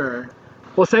gone. Sure.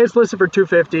 Well, say it's listed for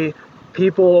 $250.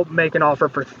 People make an offer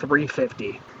for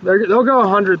 $350. They'll go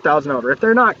 $100,000 over. If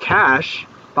they're not cash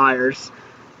buyers,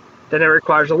 then it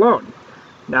requires a loan.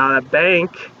 Now the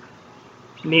bank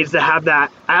needs to have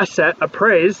that asset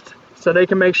appraised so they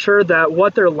can make sure that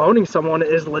what they're loaning someone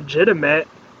is legitimate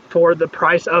for the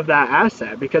price of that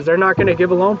asset, because they're not going to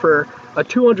give a loan for a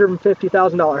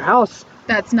 $250,000 house.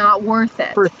 That's not worth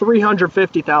it. For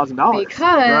 $350,000.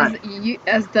 Because you,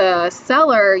 as the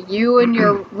seller, you and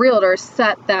your realtor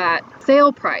set that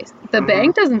sale price. The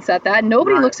bank doesn't set that.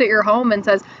 Nobody looks at your home and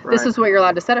says, this is what you're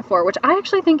allowed to set it for, which I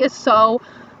actually think is so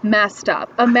messed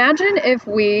up. Imagine if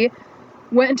we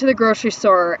went into the grocery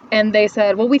store and they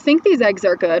said, well, we think these eggs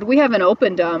are good. We haven't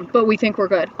opened them, but we think we're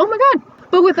good. Oh my God.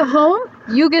 But with a home,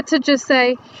 you get to just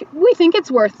say, we think it's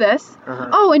worth this.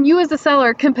 Oh, and you as the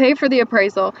seller can pay for the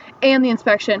appraisal and the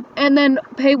inspection and then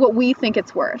pay what we think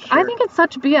it's worth. Sure. I think it's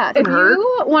such BS. If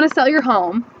you want to sell your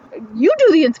home, you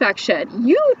do the inspection.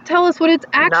 You tell us what it's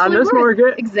actually worth. Not in this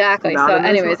market. Exactly. So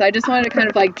anyways, I just wanted to kind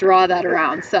of like draw that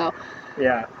around. So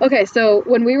yeah. Okay, so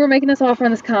when we were making this offer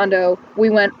on this condo, we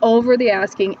went over the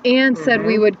asking and said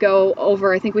we would go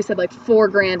over, I think we said like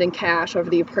 $4,000 in cash over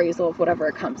the appraisal of whatever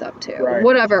it comes up to,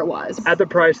 whatever it was. At the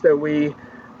price that we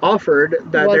offered,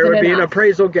 that there would be an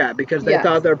appraisal gap because they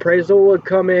thought the appraisal would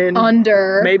come in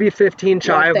under maybe 15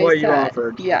 shy of what you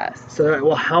offered. Yes. So,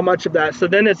 well, how much of that? So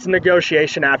then it's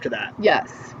negotiation after that.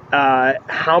 Yes.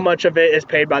 How much of it is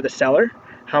paid by the seller?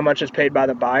 How much is paid by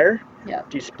the buyer? Yeah.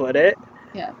 Do you split it?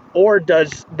 Yeah. Or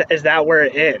is that where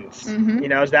it ends?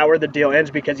 Is that where the deal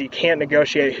ends because you can't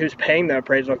negotiate who's paying the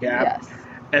appraisal gap? Yes.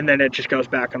 And then it just goes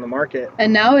back on the market.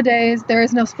 And nowadays, there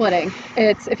is no splitting.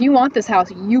 It's, if you want this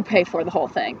house, you pay for the whole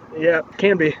thing. Yeah,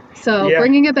 can be. So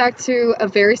bringing it back to a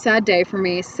very sad day for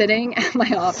me, sitting at my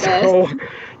office.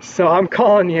 So I'm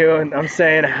calling you and I'm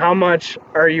saying, how much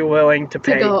are you willing to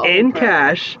pay in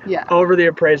cash over the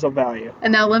appraisal value?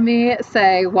 And now let me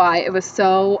say why it was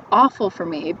so awful for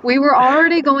me. We were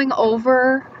already going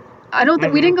over, I don't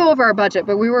think, we didn't go over our budget,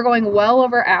 but we were going well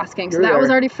over asking. So that was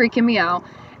already freaking me out.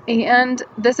 And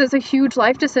this is a huge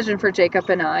life decision for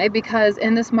Jacob and I, because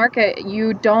in this market,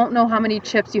 you don't know how many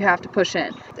chips you have to push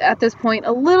in. At this point,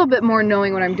 a little bit more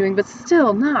knowing what I'm doing, but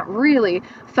still not really.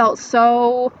 I felt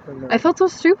so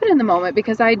stupid in the moment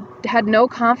because I had no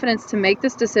confidence to make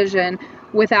this decision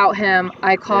without him.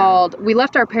 I called, we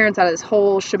left our parents out of this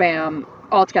whole shabam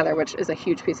altogether, which is a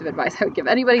huge piece of advice I would give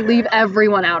anybody. Leave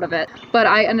everyone out of it. But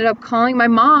I ended up calling my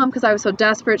mom because I was so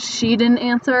desperate. She didn't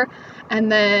answer. And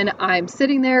then I'm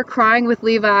sitting there crying with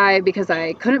Levi because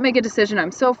I couldn't make a decision.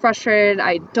 I'm so frustrated.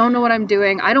 I don't know what I'm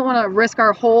doing. I don't want to risk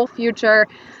our whole future.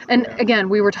 And again,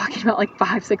 we were talking about like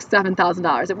 $5,000, $6,000,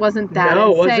 $7,000. It wasn't that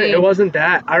insane. It wasn't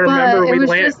that. I remember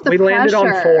we landed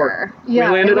on 4.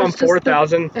 Yeah, we landed on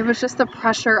 4,000. It was just the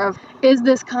pressure of, is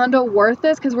this condo worth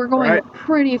this? Because we're going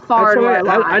pretty far to our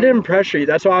line. I didn't pressure you.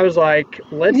 That's why I was like,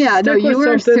 let's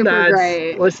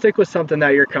stick with something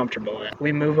that you're comfortable with.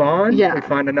 We move on. Yeah. We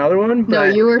find another one. No,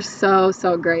 you were so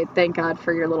great. Thank God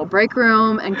for your little break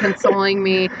room and consoling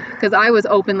me, because I was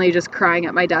openly just crying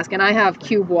at my desk, and I have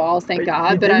cube walls, thank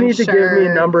God. But I'm sure. You need to give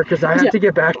me a number because I have to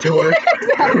get back to work.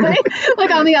 Exactly.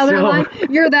 Like on the other line,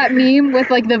 you're that meme with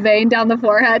like the vein down the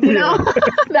forehead, you know?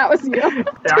 That was you. Yeah,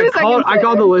 I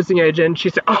called the listing agent. She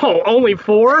said, "Oh, only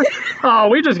 4? Oh,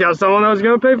 we just got someone that was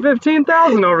going to pay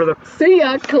 $15,000 over the." See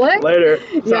ya, click. Later.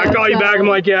 So I call you back. I'm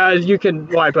like, "Yeah, you can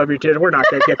wipe up your tears. We're not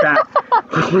going to get that.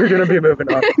 We're going to be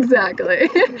moving on." Exactly.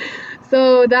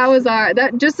 So that was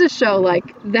that just to show,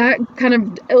 like, that kind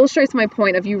of illustrates my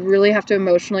point of you really have to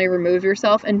emotionally remove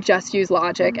yourself and just use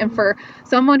logic. And for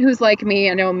someone who's like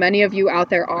me, I know many of you out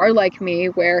there are like me,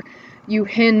 where you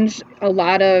hinge a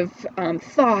lot of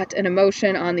thought and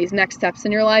emotion on these next steps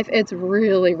in your life. It's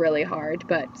really, really hard.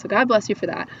 But so God bless you for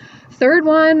that. Third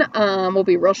one will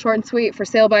be real short and sweet. For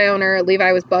sale by owner,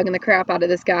 Levi was bugging the crap out of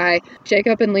this guy.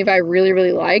 Jacob and Levi really,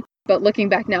 really liked. But looking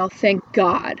back now, thank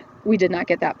God we did not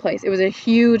get that place. It was a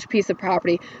huge piece of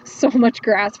property, so much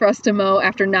grass for us to mow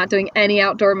after not doing any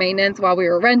outdoor maintenance while we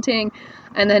were renting.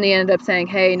 And then he ended up saying,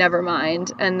 hey, never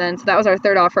mind. And then, so that was our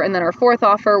third offer. And then our fourth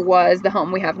offer was the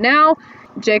home we have now.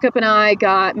 Jacob and I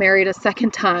got married a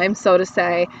second time, so to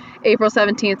say, April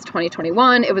 17th,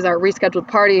 2021. It was our rescheduled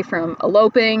party from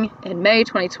eloping in May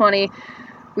 2020.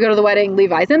 We go to the wedding.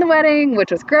 Levi's in the wedding, which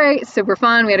was great, super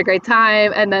fun. We had a great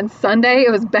time. And then Sunday,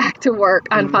 it was back to work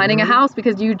on finding a house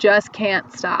because you just can't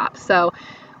stop. So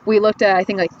we looked at, I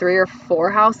think, like 3 or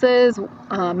 4 houses.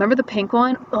 Remember the pink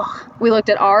one? Ugh. We looked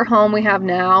at our home we have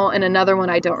now and another one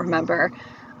I don't remember.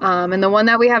 And the one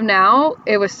that we have now,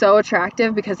 it was so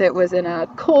attractive because it was in a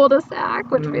cul-de-sac,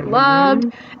 which we loved.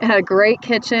 It had a great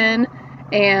kitchen.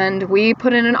 And we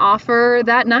put in an offer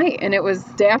that night, and it was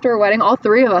day after our wedding. All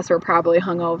 3 of us were probably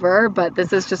hungover, but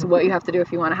this is just what you have to do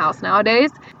if you want a house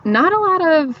nowadays. Not a lot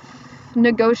of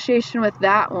negotiation with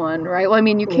that one, right? Well, I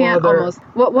mean, you can't almost.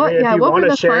 What were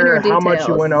the finer details? How much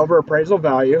you went over appraisal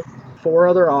value? 4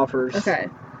 other offers. Okay.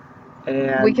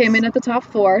 And we came in at the top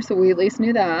 4, so we at least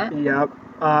knew that. Yep.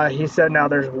 He said now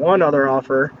there's 1 other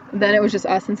offer. Then it was just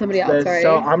us and somebody else, right?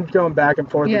 So I'm going back and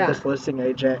forth with this listing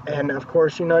agent. And, of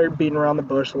course, you know, you're beating around the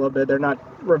bush a little bit. They're not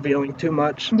revealing too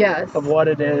much of what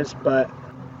it is. But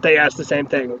they asked the same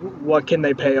thing. What can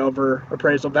they pay over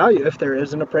appraisal value if there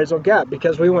is an appraisal gap?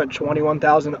 Because we went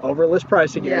 $21,000 over list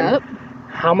price again. Yep.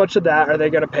 How much of that are they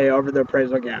going to pay over the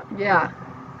appraisal gap? Yeah.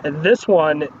 And this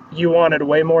one, you wanted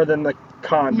way more than the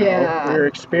condo. Yeah. You're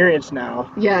experienced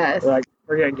now. Yes. We're like,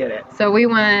 we're going to get it. So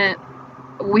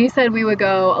we said we would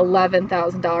go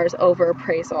 $11,000 over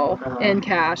appraisal in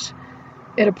cash.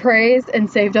 It appraised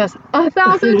and saved us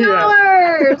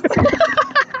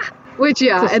 $1,000. Which,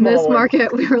 in this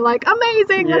market, we were like,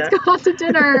 amazing, let's go out to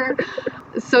dinner.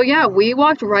 So, we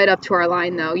walked right up to our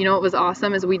line, though. You know what was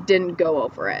awesome is we didn't go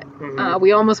over it.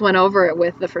 We almost went over it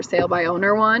with the for sale by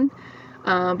owner one.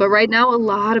 But right now, a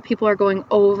lot of people are going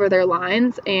over their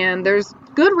lines, and there's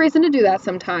good reason to do that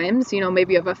sometimes. You know,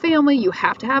 maybe you have a family, you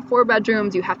have to have 4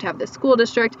 bedrooms, you have to have the school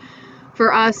district.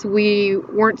 For us, we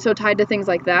weren't so tied to things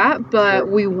like that, but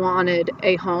we wanted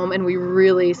a home, and we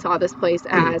really saw this place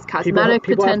as cosmetic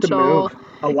potential. Have to move.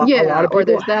 A lot of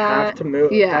people have to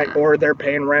move, or they're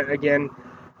paying rent again,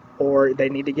 or they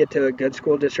need to get to a good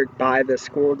school district by the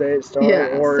school day start,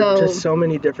 just so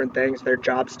many different things. Their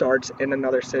job starts in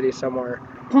another city somewhere.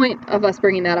 Point of us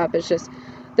bringing that up is just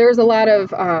there's a lot of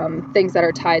things that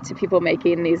are tied to people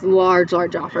making these large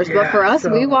offers. But for us,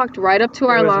 we walked right up to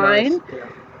our line. Nice. Yeah.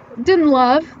 Didn't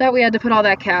love that we had to put all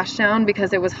that cash down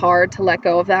because it was hard to let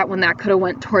go of that when that could have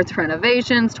went towards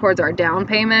renovations, towards our down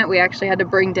payment. We actually had to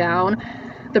bring down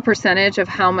the percentage of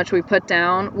how much we put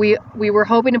down. We were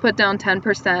hoping to put down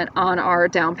 10% on our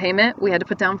down payment. We had to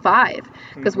put down 5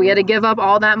 because we had to give up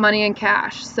all that money in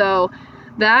cash. So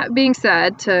that being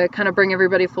said, to kind of bring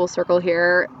everybody full circle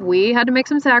here, we had to make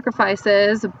some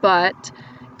sacrifices, but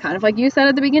kind of like you said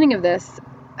at the beginning of this,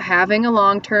 having a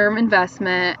long-term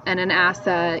investment and an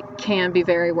asset can be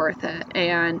very worth it.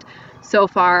 And so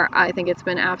far, I think it's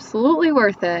been absolutely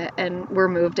worth it. And we're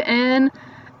moved in.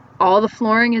 All the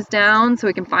flooring is down, so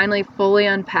we can finally fully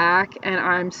unpack. And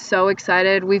I'm so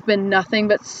excited. We've been nothing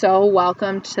but so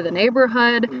welcomed to the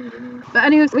neighborhood. But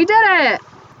anyways, we did it.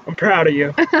 I'm proud of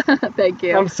you. Thank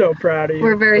you. I'm so proud of you.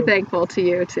 We're very thankful to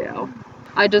you, too.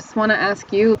 I just want to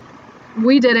ask you,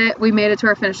 we did it. We made it to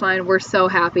our finish line. We're so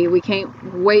happy. We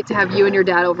can't wait to have you and your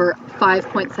dad over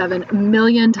 5.7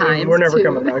 million times. We're never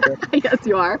coming back here. Yes,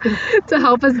 you are. To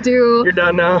help us do You're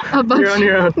done now. You're on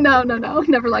your own. No,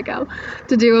 never let go.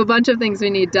 To do a bunch of things we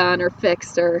need done or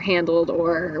fixed or handled,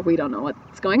 or we don't know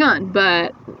what's going on.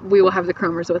 But we will have the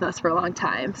Cromers with us for a long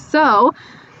time. So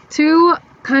to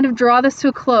kind of draw this to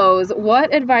a close,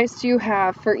 what advice do you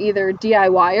have for either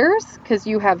DIYers, because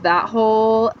you have that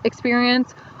whole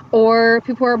experience, or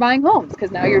people who are buying homes,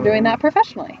 because now you're doing that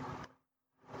professionally?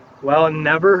 Well, it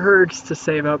never hurts to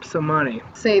save up some money.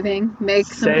 Make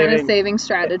some kind of saving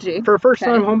strategy. For a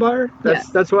first-time home buyer,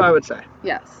 that's what I would say.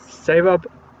 Yes. Save up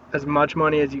as much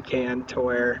money as you can to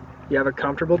where you have a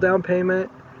comfortable down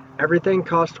payment. Everything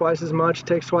costs twice as much,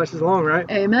 takes twice as long, right?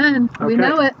 Amen. Okay. We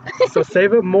know it. So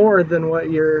save up more than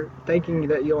what you're thinking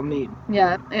that you'll need.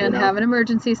 Yeah, and have an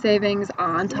emergency savings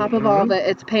on top of all of it.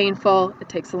 It's painful. It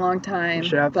takes a long time.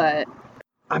 But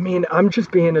I mean, I'm just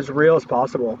being as real as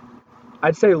possible.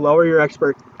 I'd say lower your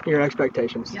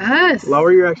expectations. Yes.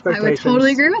 Lower your expectations. I would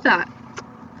totally agree with that.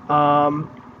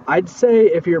 I'd say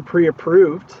if you're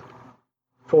pre-approved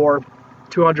for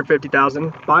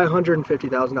 $250,000, buy a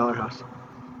 $150,000 house.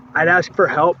 I'd ask for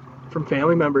help from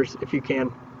family members if you can.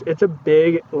 It's a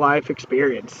big life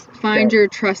experience. Find your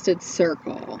trusted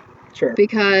circle. Sure.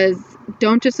 Because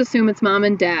don't just assume it's mom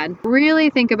and dad. Really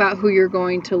think about who you're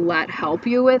going to let help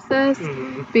you with this.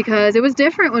 Mm-hmm. Because it was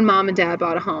different when mom and dad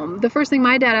bought a home. The first thing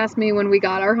my dad asked me when we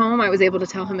got our home, I was able to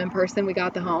tell him in person we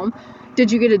got the home.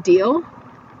 Did you get a deal?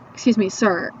 Excuse me,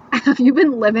 sir, have you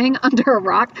been living under a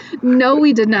rock? No,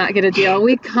 we did not get a deal.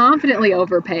 We confidently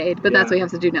overpaid, but that's what you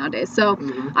have to do nowadays. So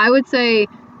I would say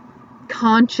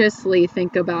consciously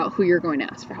think about who you're going to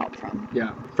ask for help from.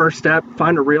 Yeah. First step,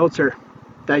 find a realtor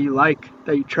that you like,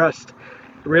 that you trust.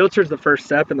 The realtor is the first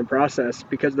step in the process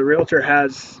because the realtor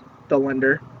has the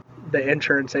lender, the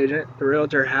insurance agent. The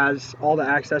realtor has all the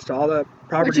access to all the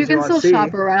properties you can still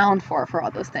shop around for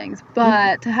all those things.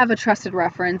 But to have a trusted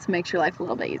reference makes your life a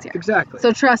little bit easier. Exactly.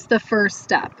 So trust the first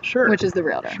step, sure, which is the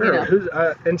realtor. Sure. You know? Who's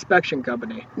inspection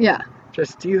company? Yeah.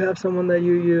 Just, do you have someone that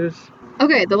you use?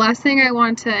 Okay, the last thing I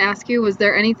wanted to ask you, was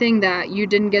there anything that you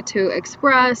didn't get to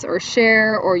express or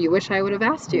share or you wish I would have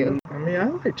asked you? I mean, I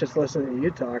like just listening to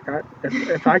you talk.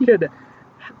 If I could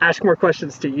ask more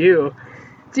questions to you.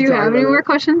 Do you have any more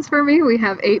questions for me? We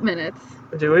have 8 minutes.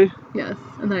 Do we? Yes,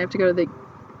 and then I have to go to the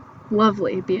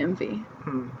lovely BMV.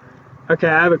 Okay,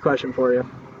 I have a question for you.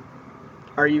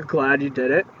 Are you glad you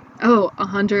did it? Oh,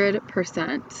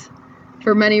 100%.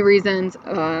 For many reasons.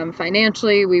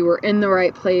 Financially, we were in the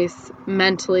right place.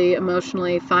 Mentally,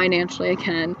 emotionally, financially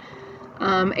again.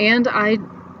 And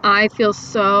I feel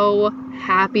so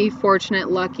happy,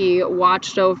 fortunate, lucky,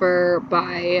 watched over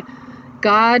by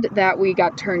God that we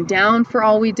got turned down for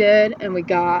all we did and we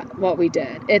got what we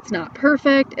did. It's not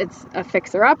perfect. It's a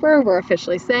fixer-upper. We're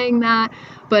officially saying that,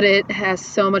 but it has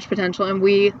so much potential and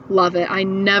we love it. I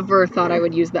never thought I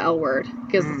would use the L word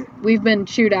because we've been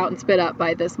chewed out and spit up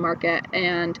by this market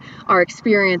and our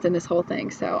experience in this whole thing.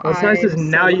 So what's nice is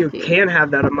now you can have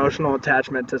that emotional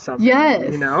attachment to something.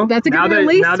 Yes. You know? That's a good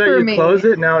release for me. Now that you close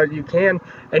it, now you can,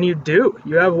 and you do.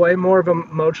 You have way more of an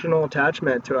emotional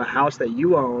attachment to a house that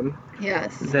you own.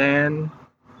 Yes. Than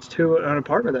to an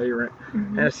apartment that you rent.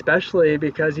 And especially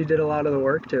because you did a lot of the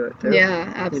work to it too.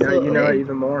 Yeah, absolutely. You know it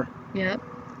even more. Yep.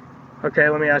 Okay,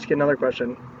 let me ask you another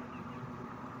question.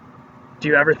 Do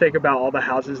you ever think about all the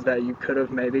houses that you could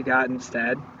have maybe got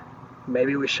instead?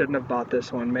 Maybe we shouldn't have bought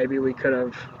this one. Maybe we could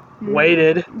have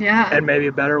waited. Yeah. And maybe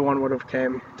a better one would have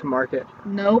came to market.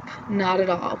 Nope, not at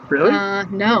all. Really?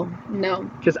 No.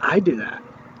 Because I do that.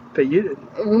 But you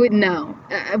didn't. No.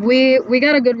 We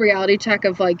got a good reality check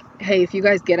of like, hey, if you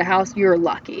guys get a house, you're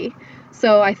lucky.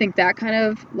 So I think that kind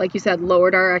of, like you said,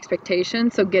 lowered our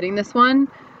expectations. So getting this one,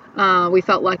 we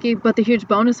felt lucky. But the huge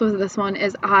bonus with this one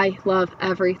is I love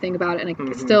everything about it. And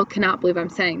I still cannot believe I'm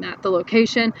saying that. The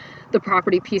location, the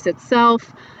property piece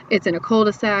itself, it's in a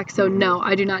cul-de-sac. So no,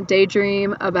 I do not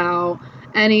daydream about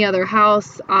any other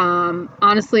house.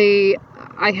 Honestly,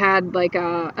 I had like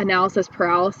analysis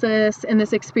paralysis in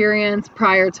this experience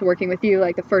prior to working with you,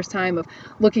 like the first time of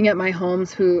looking at my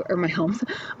friends who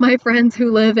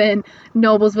live in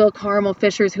Noblesville, Carmel,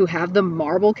 Fishers, who have the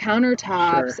marble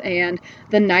countertops and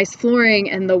the nice flooring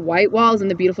and the white walls and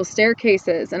the beautiful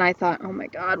staircases. And I thought, oh my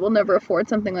God, we'll never afford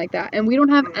something like that. And we don't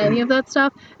have any of that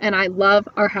stuff. And I love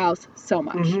our house so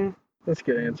much. That's a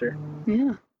good answer.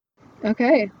 Yeah.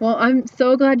 Okay. Well, I'm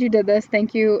so glad you did this.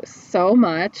 Thank you so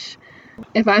much.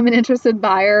 If I'm an interested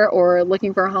buyer or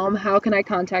looking for a home, how can I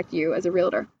contact you as a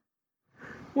realtor?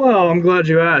 Well, I'm glad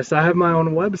you asked. I have my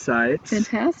own website.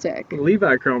 Fantastic.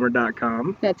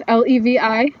 LeviCromer.com. That's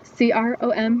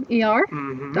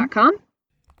LeviCromer.com.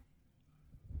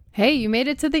 Hey, you made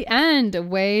it to the end.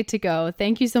 Way to go.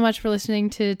 Thank you so much for listening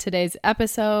to today's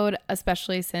episode,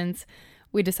 especially since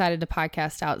we decided to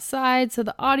podcast outside, so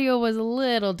the audio was a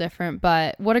little different,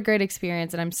 but what a great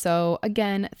experience, and I'm so,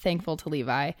 again, thankful to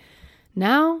Levi.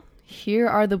 Now, here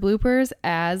are the bloopers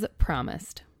as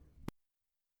promised.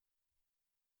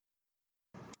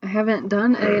 I haven't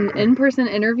done an in-person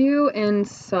interview in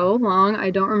so long. I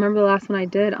don't remember the last one I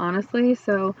did, honestly,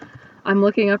 so I'm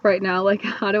looking up right now, like,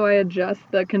 how do I adjust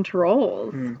the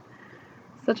controls?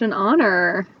 Such an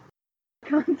honor.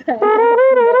 Contact.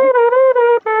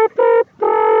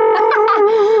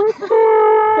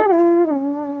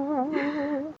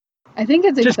 I think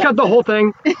it's just cut the whole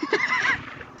thing.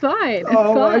 Fine.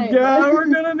 Oh my god, we're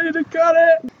gonna need to cut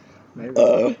it.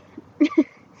 Maybe.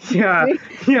 Yeah.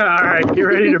 All right, get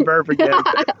ready to burp again. All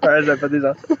right, as I put these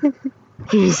on.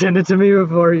 Can you send it to me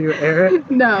before you air it?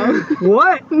 No.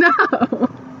 What? No.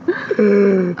 What do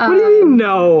you mean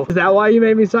no? Is that why you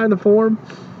made me sign the form?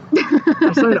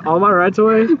 I signed all my rights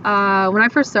away? When I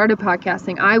first started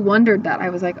podcasting, I wondered that. I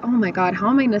was like, oh my God, how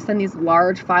am I going to send these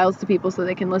large files to people so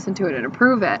they can listen to it and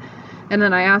approve it? And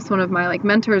then I asked one of my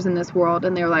mentors in this world,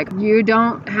 and they were like, you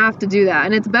don't have to do that.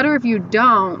 And it's better if you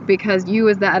don't, because you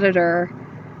as the editor,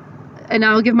 and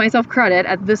I'll give myself credit,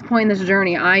 at this point in this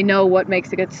journey, I know what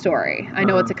makes a good story. I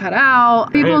know what to cut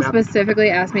out. People specifically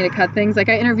ask me to cut things. Like,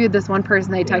 I interviewed this one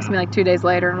person, they texted me 2 days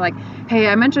later, and I'm like, hey,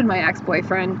 I mentioned my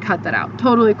ex-boyfriend, cut that out.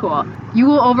 Totally cool. You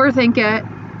will overthink it.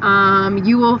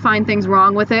 You will find things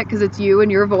wrong with it because it's you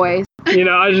and your voice.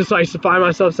 I just find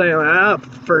myself saying,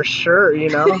 for sure,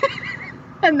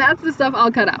 And that's the stuff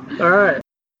I'll cut out. All right.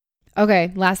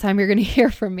 Okay, last time you're going to hear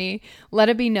from me. Let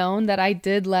it be known that I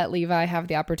did let Levi have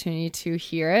the opportunity to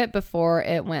hear it before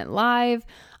it went live.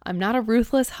 I'm not a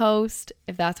ruthless host.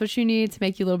 If that's what you need to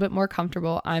make you a little bit more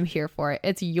comfortable, I'm here for it.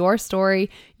 It's your story,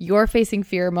 your facing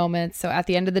fear moments. So at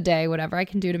the end of the day, whatever I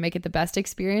can do to make it the best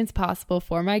experience possible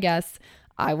for my guests,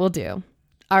 I will do.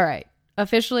 All right,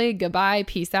 officially, goodbye,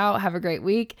 peace out, have a great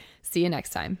week. See you next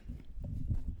time.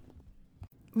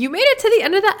 You made it to the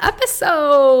end of the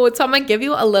episode, so I'm going to give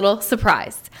you a little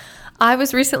surprise. I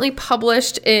was recently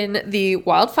published in the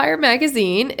Wildfire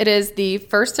magazine. It is the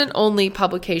first and only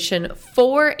publication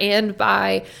for and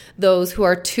by those who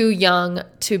are too young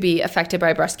to be affected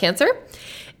by breast cancer.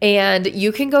 And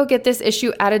you can go get this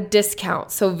issue at a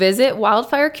discount. So visit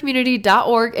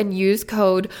wildfirecommunity.org and use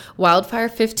code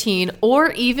wildfire15,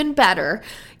 or even better,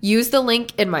 use the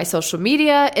link in my social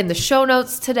media, in the show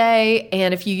notes today.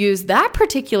 And if you use that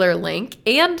particular link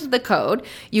and the code,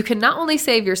 you can not only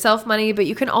save yourself money, but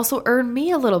you can also earn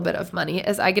me a little bit of money,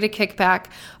 as I get a kickback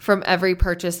from every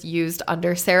purchase used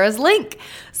under Sarah's link.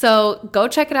 So go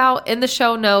check it out in the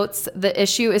show notes. The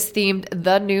issue is themed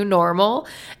The New Normal,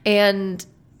 and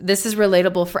this is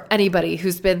relatable for anybody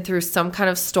who's been through some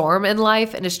kind of storm in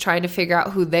life and is trying to figure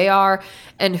out who they are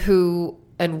and who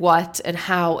and what and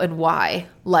how and why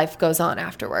life goes on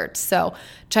afterwards. So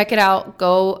check it out.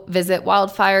 Go visit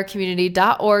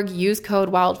wildfirecommunity.org. Use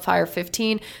code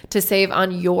wildfire15 to save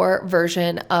on your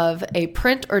version of a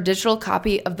print or digital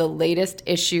copy of the latest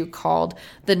issue called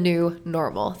The New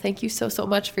Normal. Thank you so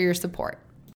much for your support.